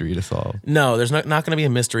mystery to solve. No, there's not going to be a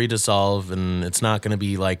mystery to solve, and it's not going to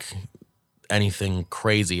be like anything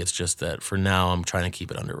crazy. It's just that for now, I'm trying to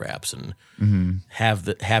keep it under wraps and have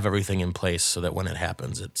everything in place so that when it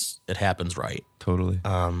happens, it happens right. Totally.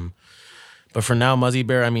 But for now, Muzzy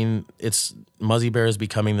Bear, I mean, Muzzy Bear is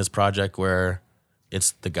becoming this project where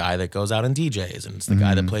it's the guy that goes out and DJs, and it's the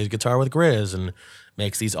guy that plays guitar with Grizz and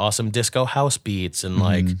makes these awesome disco house beats, and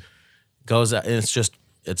like goes out, and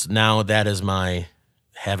it's now that is my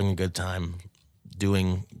having a good time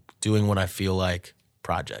doing what I feel like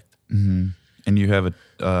project. And you have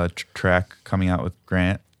a track coming out with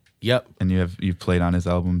Grant. Yep. And you've played on his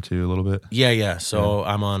album too a little bit. Yeah. So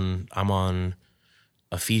I'm on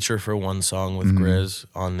a feature for one song with Grizz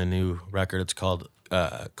on the new record. It's called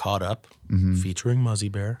Caught Up, featuring Muzzy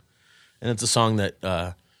Bear, and it's a song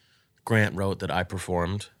that Grant wrote that I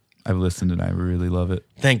performed. I've listened and I really love it.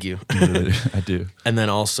 Thank you. I do. And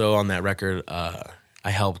then also on that record, I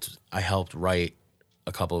helped write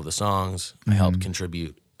a couple of the songs. I helped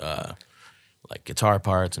contribute like guitar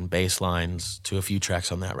parts and bass lines to a few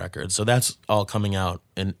tracks on that record. So that's all coming out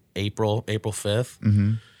in April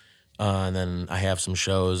 5th. And then I have some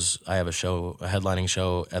shows. I have a headlining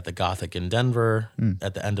show at the Gothic in Denver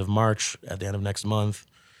at the end of March, at the end of next month,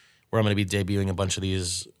 where I'm going to be debuting a bunch of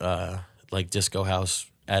these like disco house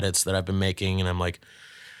edits that I've been making, and I'm like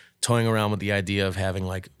toying around with the idea of having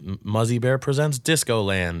like Muzzy Bear Presents Disco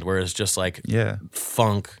Land, where it's just like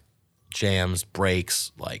funk, jams,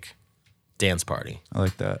 breaks, like dance party. I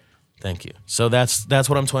like that. Thank you. So that's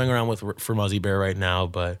what I'm toying around with for Muzzy Bear right now.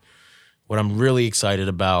 But what I'm really excited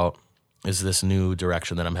about is this new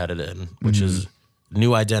direction that I'm headed in, which is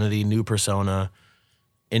new identity, new persona,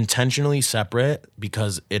 intentionally separate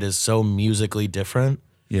because it is so musically different.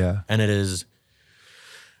 Yeah. And it is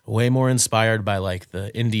way more inspired by like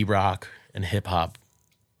the indie rock and hip hop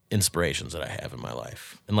inspirations that I have in my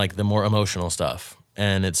life and like the more emotional stuff.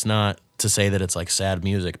 And it's not to say that it's like sad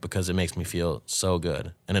music because it makes me feel so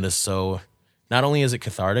good. And it is so, not only is it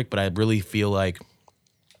cathartic, but I really feel like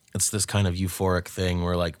it's this kind of euphoric thing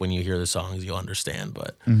where like when you hear the songs, you'll understand.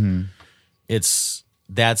 But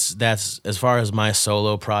that's as far as my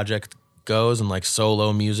solo project goes and like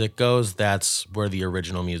solo music goes, that's where the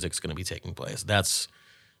original music's going to be taking place.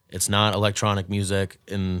 It's not electronic music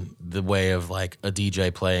in the way of like a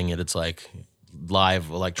DJ playing it. It's like live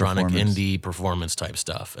electronic indie performance type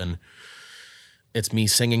stuff. And it's me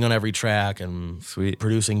singing on every track and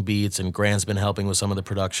producing beats, and Grant's been helping with some of the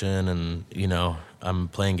production, and you know, I'm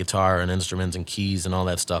playing guitar and instruments and keys and all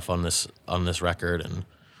that stuff on this record, and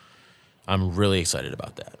I'm really excited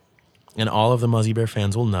about that. And all of the Muzzy Bear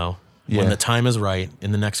fans will know when the time is right.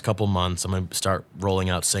 In the next couple months, I'm going to start rolling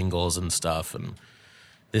out singles and stuff, and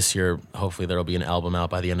this year, hopefully there'll be an album out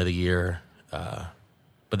by the end of the year.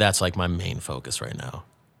 But that's like my main focus right now.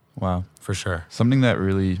 Wow. For sure. Something that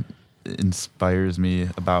really inspires me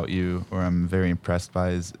about you, or I'm very impressed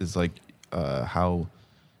by, is like how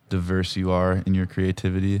diverse you are in your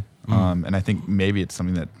creativity. And I think maybe it's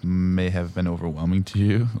something that may have been overwhelming to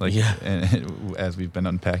you. Like, and as we've been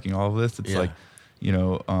unpacking all of this, it's like, you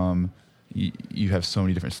know, you have so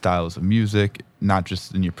many different styles of music, not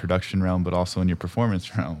just in your production realm, but also in your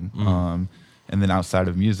performance realm. And then outside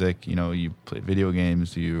of music, you know, you play video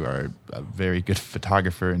games, you are a very good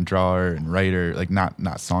photographer and drawer and writer, like not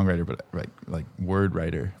songwriter, but like word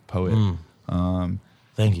writer, poet.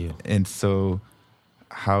 Thank you. And so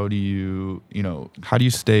how do you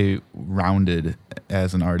stay rounded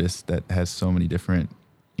as an artist that has so many different,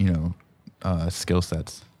 you know, skill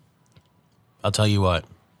sets? I'll tell you what,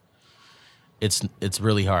 it's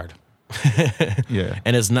really hard. Yeah.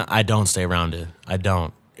 And it's not, I don't stay rounded. I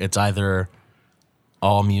don't. It's either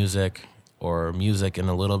all music or music and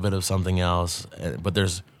a little bit of something else. But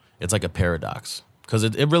it's like a paradox because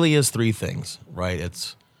it really is three things, right?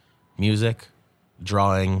 It's music,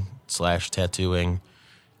 drawing / tattooing,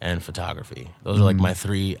 and photography. Those are like my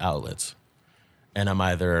three outlets. And I'm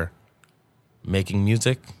either making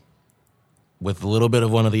music with a little bit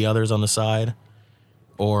of one of the others on the side,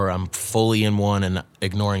 or I'm fully in one and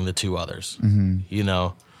ignoring the two others, you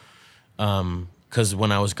know? Because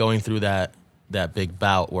when I was going through that big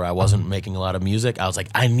bout where I wasn't making a lot of music, I was like,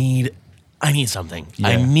 I need something. Yeah.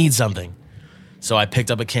 I need something. So I picked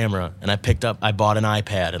up a camera and I bought an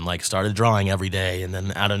iPad and like started drawing every day. And then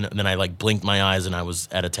then I like blinked my eyes and I was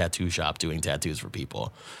at a tattoo shop doing tattoos for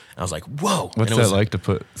people. And I was like, whoa. What's that like to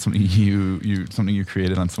put something you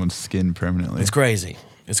created on someone's skin permanently? It's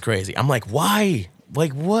crazy. I'm like, why?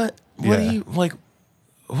 Like, what? What are you, like,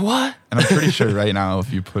 what? And I'm pretty sure right now,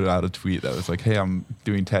 if you put out a tweet that was like, hey, I'm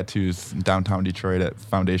doing tattoos in downtown Detroit at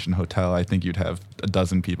Foundation Hotel, I think you'd have a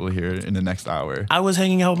dozen people here in the next hour. I was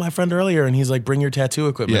hanging out with my friend earlier and he's like, bring your tattoo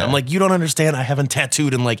equipment. Yeah. I'm like, you don't understand. I haven't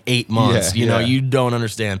tattooed in like 8 months. You know, you don't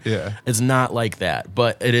understand. Yeah. It's not like that,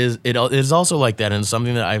 but it is also like that. And it's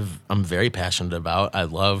something that I'm very passionate about. I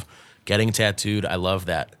love getting tattooed. I love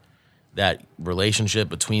that relationship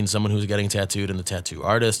between someone who's getting tattooed and the tattoo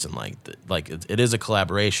artist, and it is a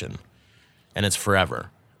collaboration, and it's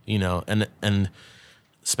forever, you know. And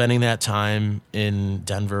spending that time in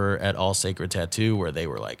Denver at All Sacred Tattoo, where they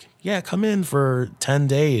were like, yeah, come in for 10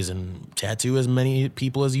 days and tattoo as many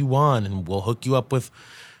people as you want, and we'll hook you up with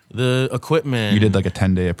the equipment. You did like a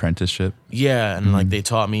 10-day apprenticeship. Yeah, and like they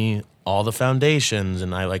taught me all the foundations,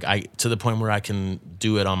 and I to the point where I can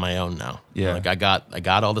do it on my own now. Yeah. Like I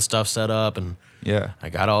got all the stuff set up, and yeah, I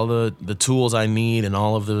got all the tools I need, and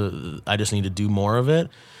all of I just need to do more of it.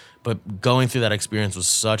 But going through that experience was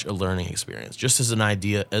such a learning experience, just as an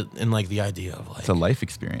idea, and like the idea of like, it's a life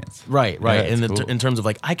experience. Right. Yeah, in terms of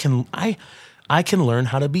like, I can learn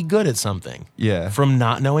how to be good at something. Yeah. From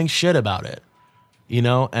not knowing shit about it, you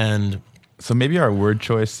know. And so maybe our word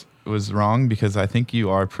choice was wrong because I think you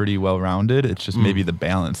are pretty well-rounded. It's just maybe the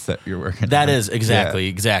balance that you're working That on. is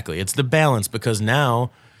exactly. It's the balance, because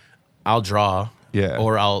now I'll draw,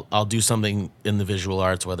 or I'll do something in the visual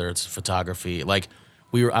arts, whether it's photography. Like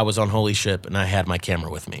I was on Holy Ship and I had my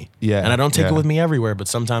camera with me. Yeah. And I don't take it with me everywhere, but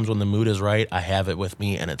sometimes when the mood is right, I have it with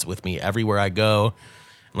me, and it's with me everywhere I go.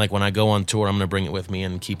 Like when I go on tour, I'm gonna bring it with me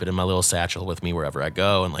and keep it in my little satchel with me wherever I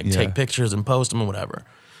go, and take pictures and post them and whatever.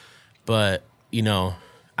 But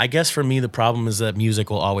I guess for me the problem is that music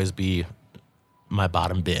will always be my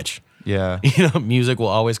bottom bitch. Yeah. Music will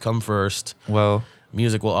always come first. Well,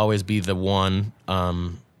 Music will always be the one.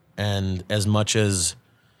 And as much as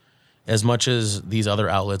these other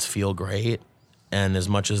outlets feel great, and as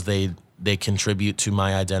much as they contribute to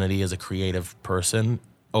my identity as a creative person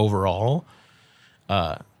overall,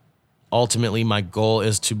 ultimately my goal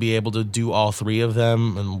is to be able to do all three of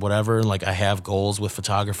them and whatever. And like I have goals with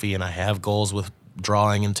photography, and I have goals with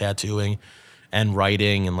drawing and tattooing and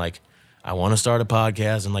writing, and like I want to start a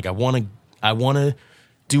podcast, and like I want to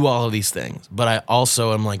do all of these things, but I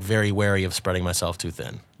also am like very wary of spreading myself too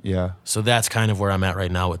thin. yeah. So that's kind of where I'm at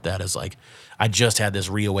right now with that, is like I just had this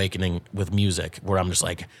reawakening with music where I'm just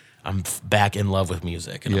like I'm back in love with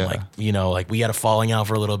music, and I'm like, like we had a falling out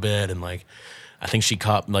for a little bit, and like I think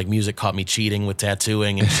music caught me cheating with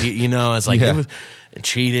tattooing, and it's like it was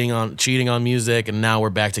cheating on music, and now we're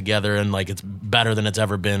back together, and like it's better than it's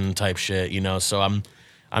ever been type shit, So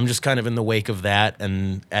I'm just kind of in the wake of that,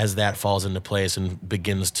 and as that falls into place and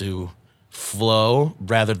begins to flow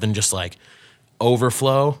rather than just like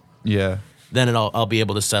overflow, then I'll be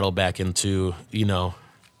able to settle back into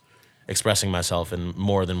expressing myself in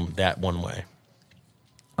more than that one way.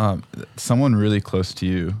 Someone really close to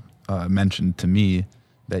you mentioned to me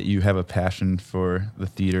that you have a passion for the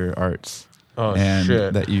theater arts. Oh, and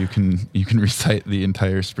shit. that you can recite the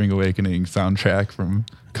entire Spring Awakening soundtrack from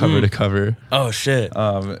cover to cover. Oh shit!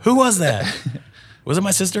 Who was that? Was it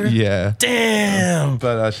my sister? Yeah. Damn.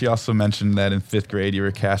 But she also mentioned that in 5th grade you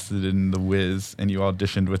were casted in The Wiz and you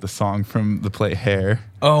auditioned with a song from the play Hair.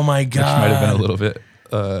 Oh my god! Which might have been a little bit.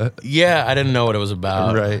 Yeah, I didn't know what it was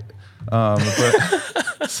about. Right.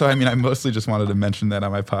 But so I mean, I mostly just wanted to mention that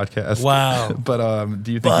on my podcast. Wow. But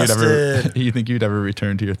do you think you'd ever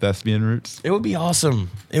return to your thespian roots? It would be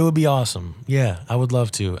awesome. Yeah, I would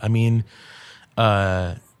love to. I mean,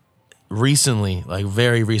 recently, like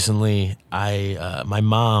very recently, my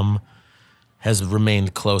mom has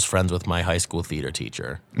remained close friends with my high school theater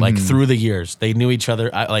teacher. Like through the years, they knew each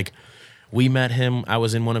other. We met him. I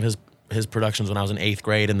was in one of his productions when I was in 8th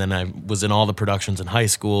grade, and then I was in all the productions in high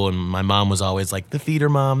school, and my mom was always like the theater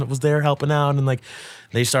mom that was there helping out, and like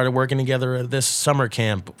they started working together at this summer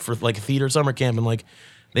camp for like a theater summer camp, and like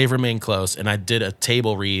they've remained close. And I did a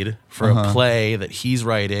table read for a play that he's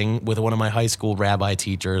writing with one of my high school rabbi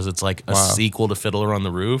teachers. It's like a sequel to Fiddler on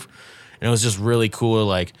the Roof, and it was just really cool to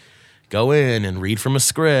like go in and read from a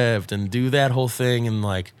script and do that whole thing. And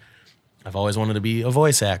like I've always wanted to be a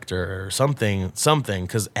voice actor or something,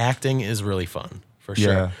 because acting is really fun, for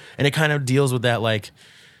sure. Yeah. And it kind of deals with that, like,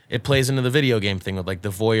 it plays into the video game thing with, like, the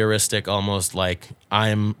voyeuristic, almost like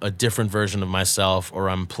I'm a different version of myself,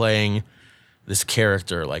 or I'm playing this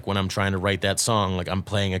character. Like, when I'm trying to write that song, like, I'm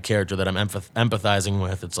playing a character that I'm empathizing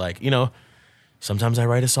with. It's like, sometimes I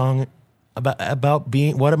write a song about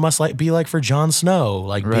being what it must be like for Jon Snow,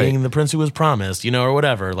 like being the prince who was promised, or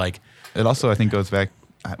whatever. Like, it also, I think, goes back.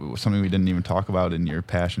 Something we didn't even talk about in your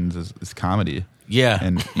passions is comedy. Yeah.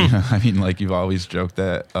 And, I mean, like you've always joked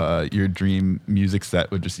that your dream music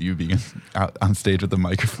set would just you being out on stage with a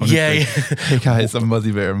microphone. Yeah. Like, hey guys, I'm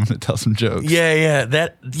Muzzy Bear. I'm going to tell some jokes. Yeah.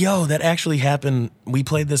 That actually happened. We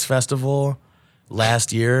played this festival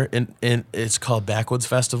last year, and it's called Backwoods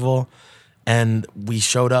Festival. And we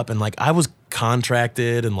showed up, and like I was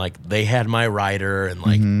contracted, and like they had my rider, and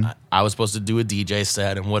like I was supposed to do a DJ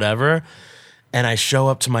set and whatever. And I show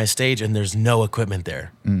up to my stage, and there's no equipment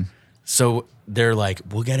there. So they're like,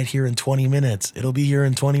 we'll get it here in 20 minutes. It'll be here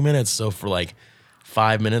in 20 minutes. So for like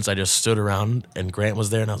 5 minutes, I just stood around, and Grant was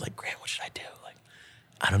there, and I was like, Grant, what should I do? Like,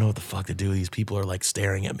 I don't know what the fuck to do. These people are like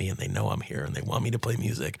staring at me, and they know I'm here, and they want me to play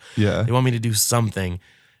music. Yeah. They want me to do something.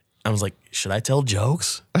 I was like, should I tell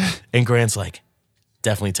jokes? And Grant's like,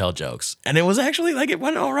 definitely tell jokes. And it was actually like, it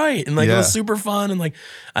went all right. And like, it was super fun. And like,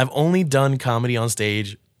 I've only done comedy on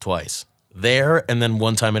stage twice. There, and then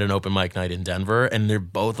one time at an open mic night in Denver, and they're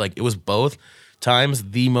both like, it was both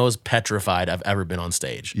times the most petrified I've ever been on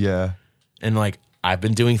stage. Yeah. And like, I've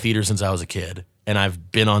been doing theater since I was a kid, and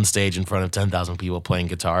I've been on stage in front of 10,000 people playing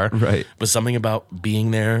guitar. Right. But something about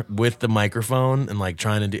being there with the microphone and like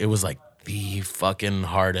trying to do, it was like the fucking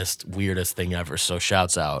hardest, weirdest thing ever. So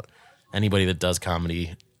shouts out anybody that does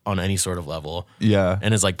comedy on any sort of level. Yeah.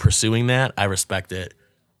 And is like pursuing that. I respect it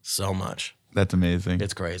so much. That's amazing.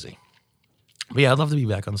 It's crazy. But yeah, I'd love to be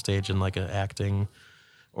back on stage in like an acting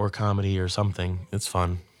or comedy or something. It's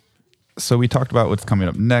fun. So we talked about what's coming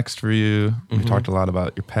up next for you. We talked a lot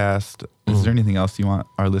about your past. Is there anything else you want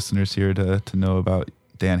our listeners here to know about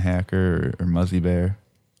Dan Hacker or Muzzy Bear?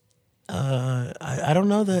 I don't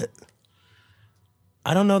know that.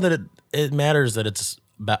 I don't know that it matters that it's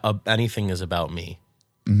about, anything is about me.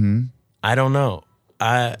 I don't know.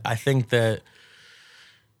 I think that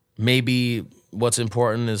maybe what's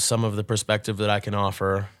important is some of the perspective that I can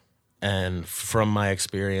offer, and from my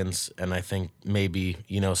experience, and I think maybe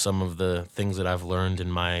some of the things that I've learned in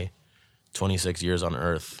my 26 years on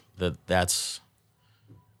Earth. That's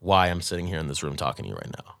why I'm sitting here in this room talking to you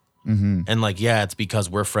right now. And like, yeah, it's because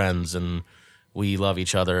we're friends and we love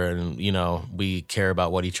each other and, we care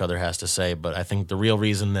about what each other has to say. But I think the real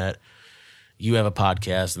reason that you have a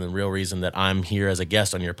podcast and the real reason that I'm here as a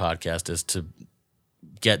guest on your podcast is to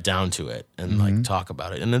get down to it and like talk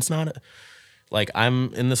about it. And it's not like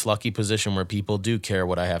I'm in this lucky position where people do care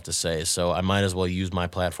what I have to say. So I might as well use my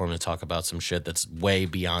platform to talk about some shit that's way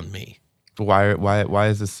beyond me. Why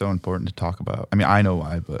is this so important to talk about? I mean, I know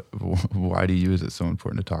why, but why do you is it so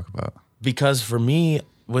important to talk about? Because for me,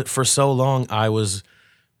 for so long, I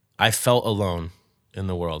felt alone in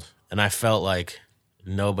the world. And I felt like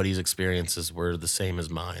nobody's experiences were the same as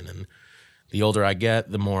mine. And the older I get,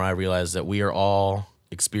 the more I realize that we are all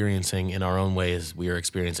experiencing in our own ways, we are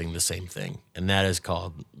experiencing the same thing. And that is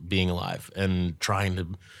called being alive and trying to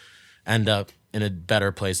end up in a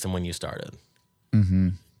better place than when you started.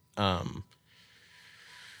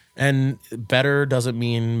 And better doesn't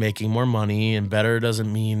mean making more money, and better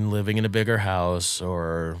doesn't mean living in a bigger house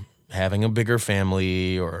or having a bigger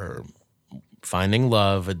family or finding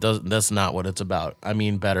love. That's not what it's about. I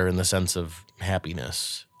mean better in the sense of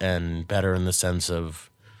happiness and better in the sense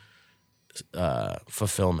of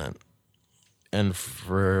fulfillment. And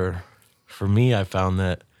for me, I found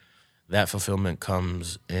that fulfillment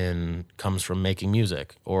comes from making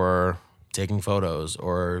music or taking photos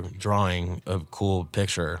or drawing a cool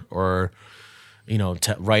picture or,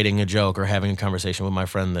 writing a joke or having a conversation with my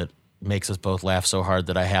friend that makes us both laugh so hard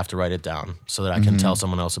that I have to write it down so that I can tell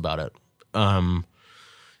someone else about it. And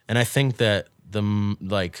I think that the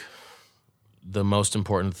most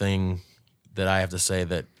important thing that I have to say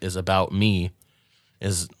that is about me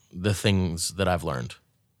is the things that I've learned.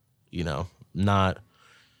 It's not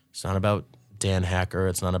about Dan Hacker.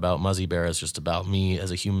 It's not about Muzzy Bear. It's just about me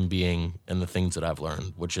as a human being and the things that I've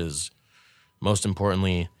learned, which is most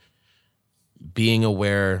importantly being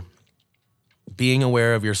aware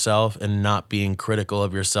of yourself and not being critical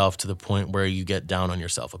of yourself to the point where you get down on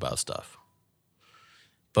yourself about stuff.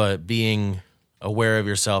 But being aware of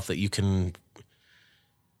yourself that you can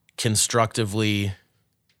constructively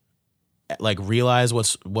like realize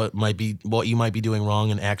what you might be doing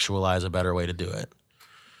wrong and actualize a better way to do it.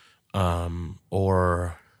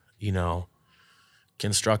 Or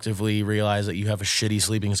constructively realize that you have a shitty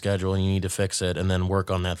sleeping schedule and you need to fix it and then work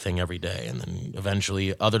on that thing every day. And then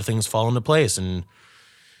eventually other things fall into place. And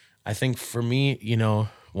I think for me,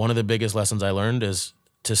 one of the biggest lessons I learned is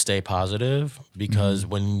to stay positive, because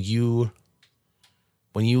when you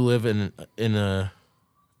live in a,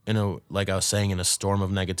 like I was saying, in a storm of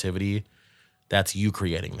negativity, that's you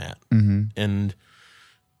creating that. And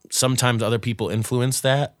sometimes other people influence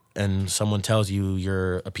that. And someone tells you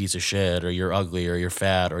you're a piece of shit or you're ugly or you're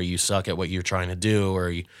fat or you suck at what you're trying to do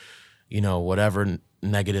or, whatever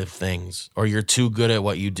negative things, or you're too good at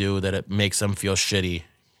what you do that it makes them feel shitty.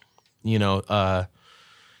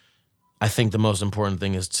 I think the most important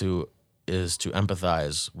thing is to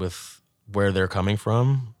empathize with where they're coming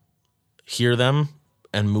from, hear them,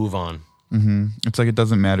 and move on. It's like it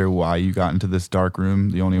doesn't matter why you got into this dark room.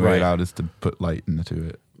 The only way out is to put light into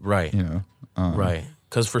it. Right. Right.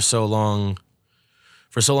 Because for so long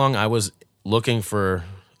I was looking for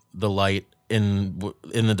the light in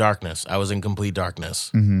the darkness. I was in complete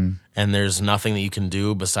darkness, and there's nothing that you can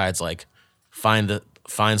do besides like find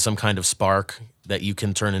some kind of spark that you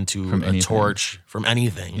can turn into a torch from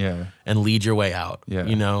anything, and lead your way out.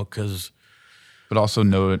 But also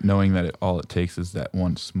knowing that all it takes is that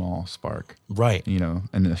one small spark, right?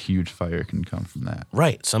 And a huge fire can come from that,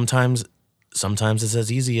 right? Sometimes it's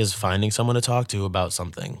as easy as finding someone to talk to about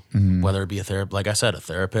something, whether it be a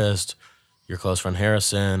therapist, your close friend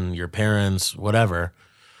Harrison, your parents, whatever.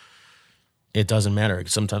 it doesn't matter.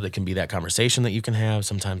 Sometimes it can be that conversation that you can have.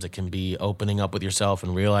 Sometimes it can be opening up with yourself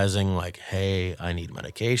and realizing like, hey, I need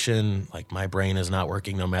medication. Like my brain is not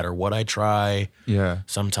working no matter what I try. Yeah.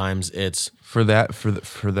 Sometimes it's For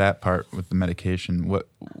that part with the medication, what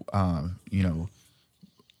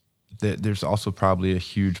there's also probably a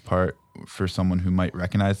huge part for someone who might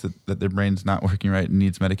recognize that their brain's not working right and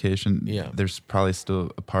needs medication. Yeah. There's probably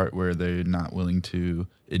still a part where they're not willing to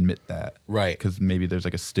admit that. Right. Because maybe there's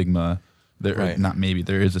like a stigma. Right.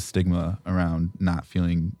 There is a stigma around not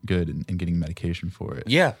feeling good and getting medication for it.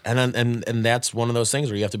 Yeah, and that's one of those things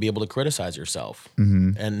where you have to be able to criticize yourself,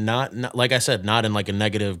 and not like I said, not in like a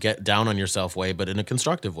negative get down on yourself way, but in a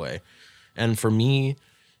constructive way. And for me,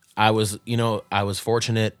 I was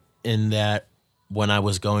fortunate in that when I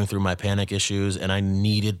was going through my panic issues and I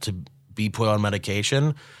needed to be put on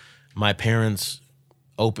medication, my parents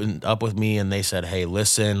opened up with me and they said, "Hey,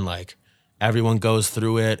 listen, like." Everyone goes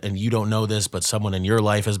through it, and you don't know this, but someone in your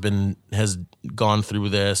life has gone through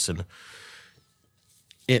this, and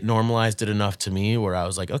it normalized it enough to me where I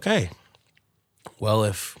was like, okay, well,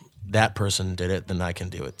 if that person did it, then I can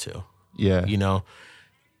do it too. Yeah.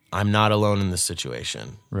 I'm not alone in this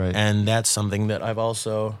situation, Right. And that's something that I've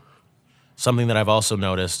also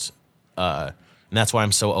noticed, and that's why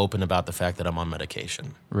I'm so open about the fact that I'm on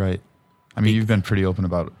medication. Right. I mean, you've been pretty open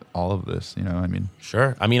about all of this,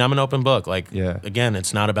 Sure. I mean, I'm an open book. Like, Yeah. Again,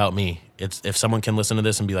 it's not about me. It's if someone can listen to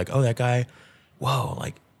this and be like, oh, that guy, whoa,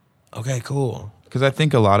 like, okay, cool. Because I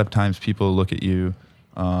think a lot of times people look at you,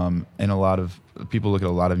 and a lot of people look at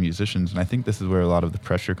a lot of musicians, and I think this is where a lot of the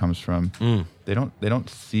pressure comes from. They don't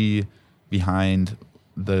see behind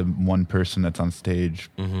the one person that's on stage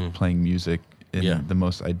playing music in the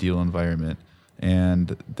most ideal environment,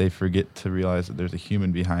 and they forget to realize that there's a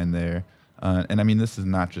human behind there. And I mean, this is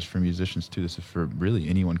not just for musicians too. This is for really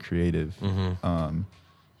anyone creative.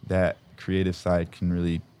 That creative side can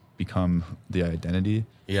really become the identity.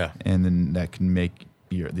 Yeah. And then that can make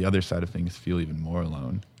the other side of things feel even more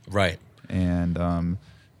alone. Right. And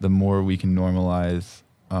the more we can normalize,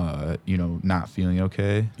 not feeling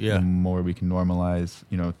okay, Yeah. the more we can normalize,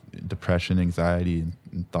 depression, anxiety,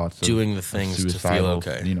 and thoughts Doing the of things to feel suicidal,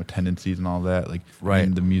 okay. Tendencies and all that. Like Right.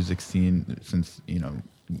 in the music scene, since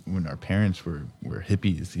when our parents were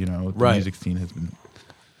hippies, the Right. music scene has been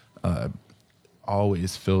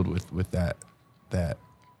always filled with that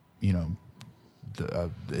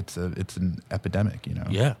it's an epidemic.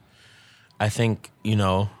 Yeah. I think,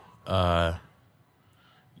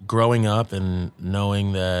 growing up and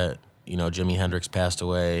knowing that, Jimi Hendrix passed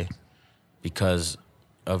away because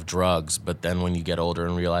of drugs, but then when you get older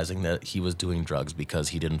and realizing that he was doing drugs because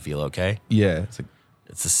he didn't feel okay. Yeah, it's like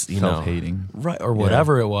It's this, self-hating. right, or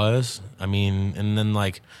whatever it was. I mean, and then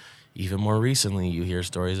like even more recently, you hear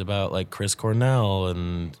stories about like Chris Cornell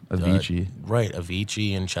and Avicii.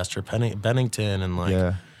 Avicii and Chester Bennington and like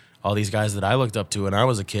Yeah. all these guys that I looked up to when I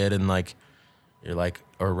was a kid, and like you're like,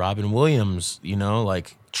 or Robin Williams,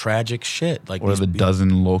 like tragic shit, like Or the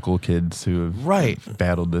dozen local kids who have Right.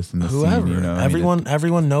 battled this in the whoever, scene. I mean,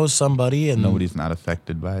 everyone knows somebody, and nobody's not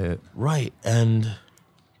affected by it. right, and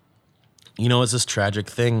it's this tragic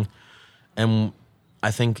thing, and I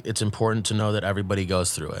think it's important to know that everybody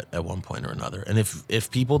goes through it at one point or another. And if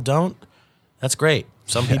people don't, that's great.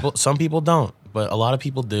 Some people don't, but a lot of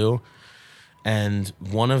people do. And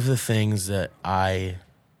one of the things that I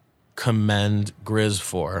commend Grizz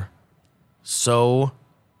for so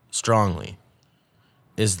strongly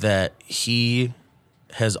is that he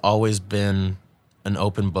has always been an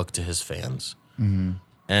open book to his fans.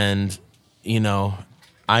 And,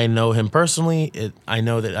 I know him personally. I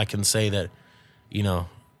know that I can say that,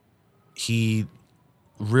 he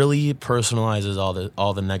really personalizes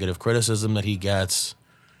all the negative criticism that he gets,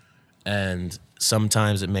 and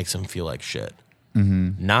sometimes it makes him feel like shit.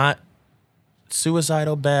 Not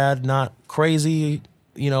suicidal bad, not crazy,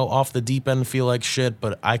 off the deep end feel like shit,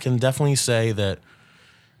 but I can definitely say that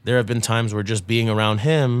there have been times where just being around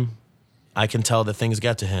him, I can tell that things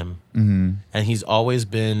get to him. And he's always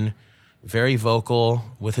been very vocal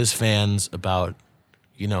with his fans about,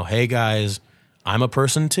 hey guys, I'm a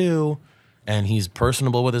person too. And he's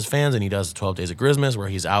personable with his fans, and he does the 12 Days of Christmas where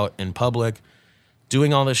he's out in public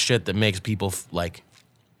doing all this shit that makes people like,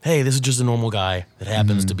 hey, this is just a normal guy that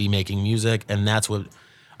happens to be making music. And that's what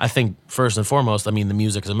I think, first and foremost, I mean, the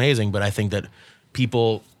music is amazing, but I think that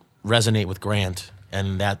people resonate with Grant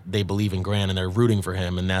and that they believe in Grant and they're rooting for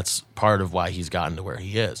him. And that's part of why he's gotten to where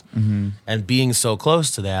he is. And being so close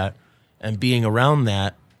to that and being around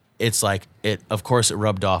that, it's like, of course it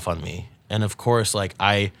rubbed off on me. And of course, like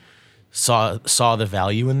I saw the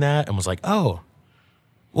value in that and was like, oh,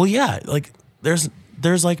 well, yeah, like there's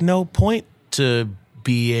like no point to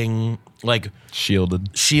being like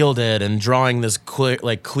shielded and drawing this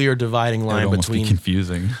clear dividing line between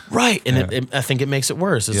confusing. Right. And I think it makes it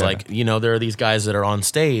worse. It's Yeah. like, there are these guys that are on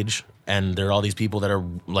stage and there are all these people that are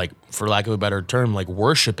like, for lack of a better term, like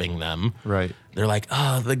worshiping them. Right. They're like,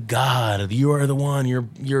 oh, the God, you are the one. You're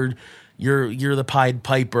the Pied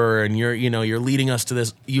Piper, and you're leading us to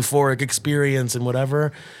this euphoric experience and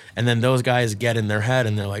whatever. And then those guys get in their head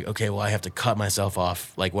and they're like, okay, well, I have to cut myself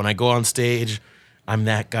off. Like when I go on stage, I'm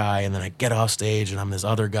that guy, and then I get off stage and I'm this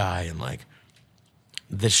other guy, and like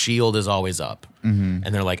the shield is always up. Mm-hmm.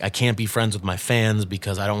 And they're like, I can't be friends with my fans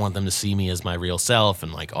because I don't want them to see me as my real self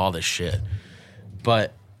and like all this shit.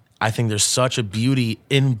 But I think there's such a beauty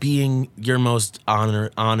in being your most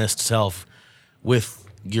honest self with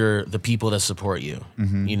the people that support you.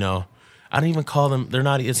 Mm-hmm. I don't even call them,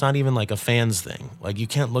 it's not even like a fans thing. Like you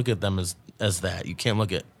can't look at them as that. You can't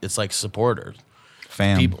look at, it's like supporters.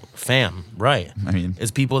 Fam, right. I mean,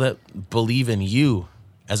 it's people that believe in you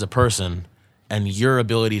as a person and your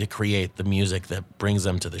ability to create the music that brings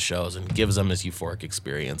them to the shows and gives them this euphoric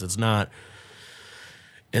experience. It's not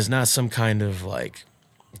some kind of like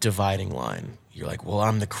dividing line. You're like, well,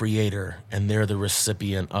 I'm the creator and they're the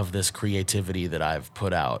recipient of this creativity that I've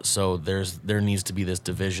put out. So there needs to be this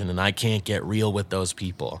division, and I can't get real with those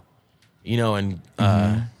people, and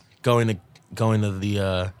going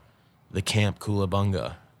to the Camp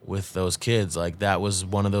Coolabunga with those kids, like that was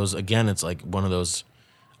one of those, again, it's like one of those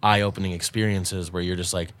eye-opening experiences where you're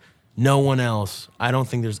just like, no one else, I don't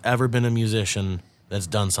think there's ever been a musician that's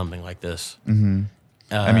done something like this. Mm-hmm.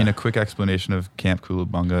 A quick explanation of Camp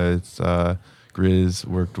Coolabunga. It's Grizz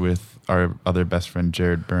worked with our other best friend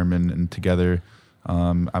Jared Berman, and together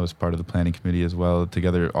I was part of the planning committee as well.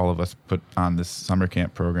 Together, all of us put on this summer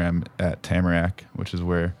camp program at Tamarack, which is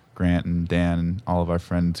where Grant and Dan and all of our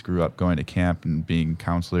friends grew up going to camp and being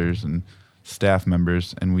counselors and staff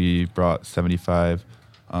members. And we brought 75,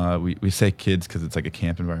 we say kids because it's like a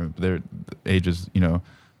camp environment, but they're ages,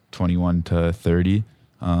 21 to 30,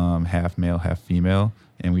 half male, half female.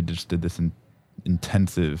 And we just did this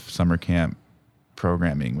intensive summer camp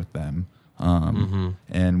programming with them.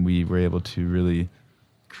 And we were able to really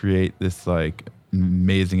create this like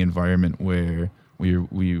amazing environment where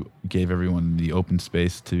we gave everyone the open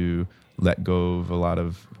space to let go of a lot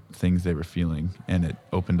of things they were feeling, and it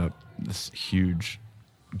opened up this huge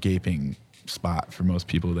gaping spot for most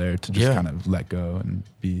people there to just kind of let go and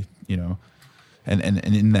be, and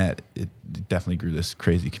in that it definitely grew this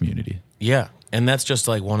crazy community. Yeah. And that's just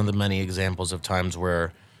like one of the many examples of times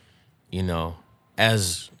where,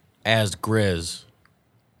 as Grizz,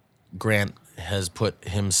 Grant has put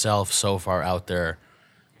himself so far out there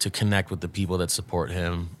to connect with the people that support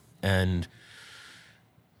him and,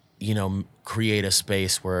 create a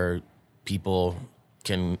space where people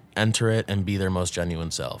can enter it and be their most genuine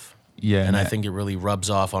self. Yeah. And I think it really rubs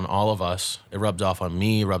off on all of us. It rubbed off on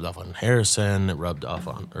me, rubbed off on Harrison, it rubbed off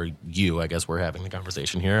on, or you, I guess we're having the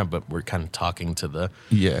conversation here, but we're kind of talking to the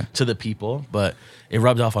people, but it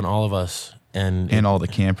rubbed off on all of us. And all the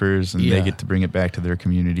campers, and they get to bring it back to their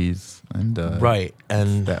communities. And right.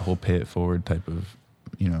 And that whole pay it forward type of,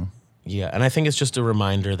 Yeah. And I think it's just a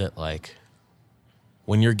reminder that like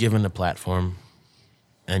when you're given a platform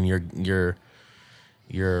and you're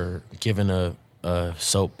given a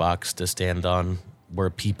soapbox to stand on where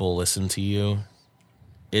people listen to you,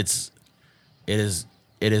 it is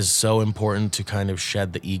so important to kind of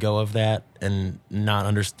shed the ego of that and not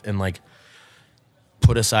understand, and like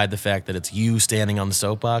put aside the fact that it's you standing on the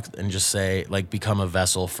soapbox and just say, like, become a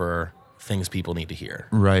vessel for things people need to hear.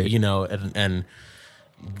 Right. And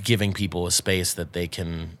giving people a space that they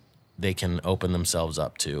can open themselves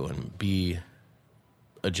up to and be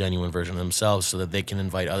a genuine version of themselves so that they can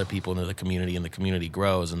invite other people into the community, and the community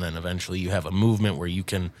grows. And then eventually you have a movement where you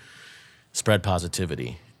can spread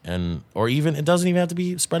positivity. Or even, it doesn't even have to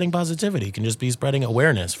be spreading positivity. It can just be spreading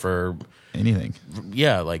awareness for anything.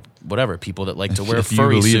 Yeah, like whatever, people that like to wear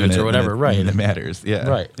furry suits or whatever, right? It matters. Yeah.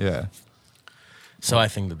 Right. Yeah. So I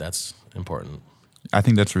think that's important. I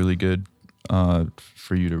think that's really good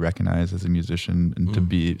for you to recognize as a musician and to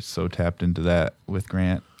be so tapped into that with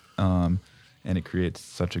Grant. And it creates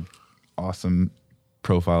such an awesome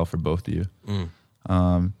profile for both of you.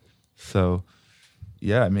 So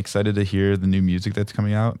yeah, I'm excited to hear the new music that's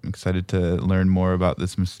coming out. I'm excited to learn more about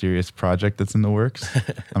this mysterious project that's in the works.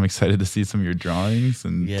 I'm excited to see some of your drawings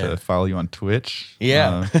and to follow you on Twitch.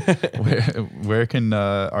 Yeah. Where can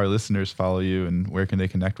our listeners follow you, and where can they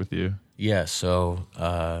connect with you? Yeah, so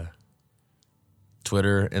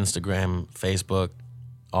Twitter, Instagram, Facebook,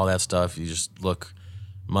 all that stuff. You just look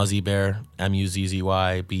Muzzy Bear,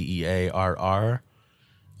 Muzzzybearr.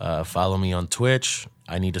 Follow me on Twitch.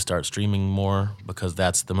 I need to start streaming more because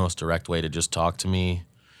that's the most direct way to just talk to me.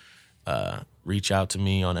 Reach out to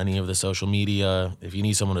me on any of the social media. If you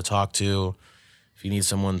need someone to talk to, if you need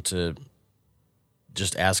someone to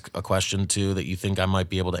just ask a question to that you think I might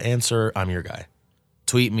be able to answer, I'm your guy.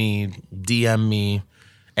 Tweet me, DM me,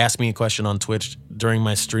 ask me a question on Twitch during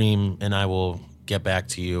my stream, and I will get back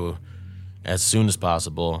to you as soon as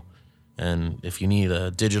possible. And if you need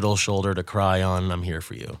a digital shoulder to cry on, I'm here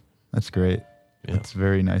for you. That's great. Yeah. That's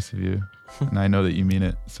very nice of you. And I know that you mean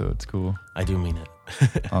it, so it's cool. I do mean it.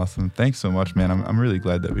 Awesome. Thanks so much, man. I'm really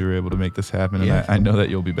glad that we were able to make this happen. And I know that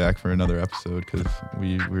you'll be back for another episode because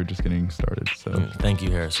we're just getting started. So thank you,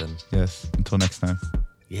 Harrison. Yes. Until next time.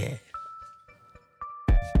 Yeah.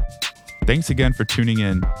 Thanks again for tuning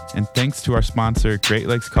in, and thanks to our sponsor, Great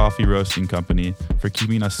Lakes Coffee Roasting Company, for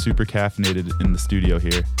keeping us super caffeinated in the studio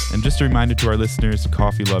here. And just a reminder to our listeners,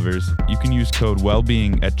 coffee lovers, you can use code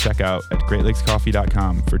WELLBEING at checkout at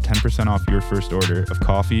greatlakescoffee.com for 10% off your first order of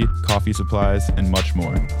coffee, coffee supplies, and much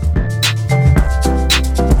more.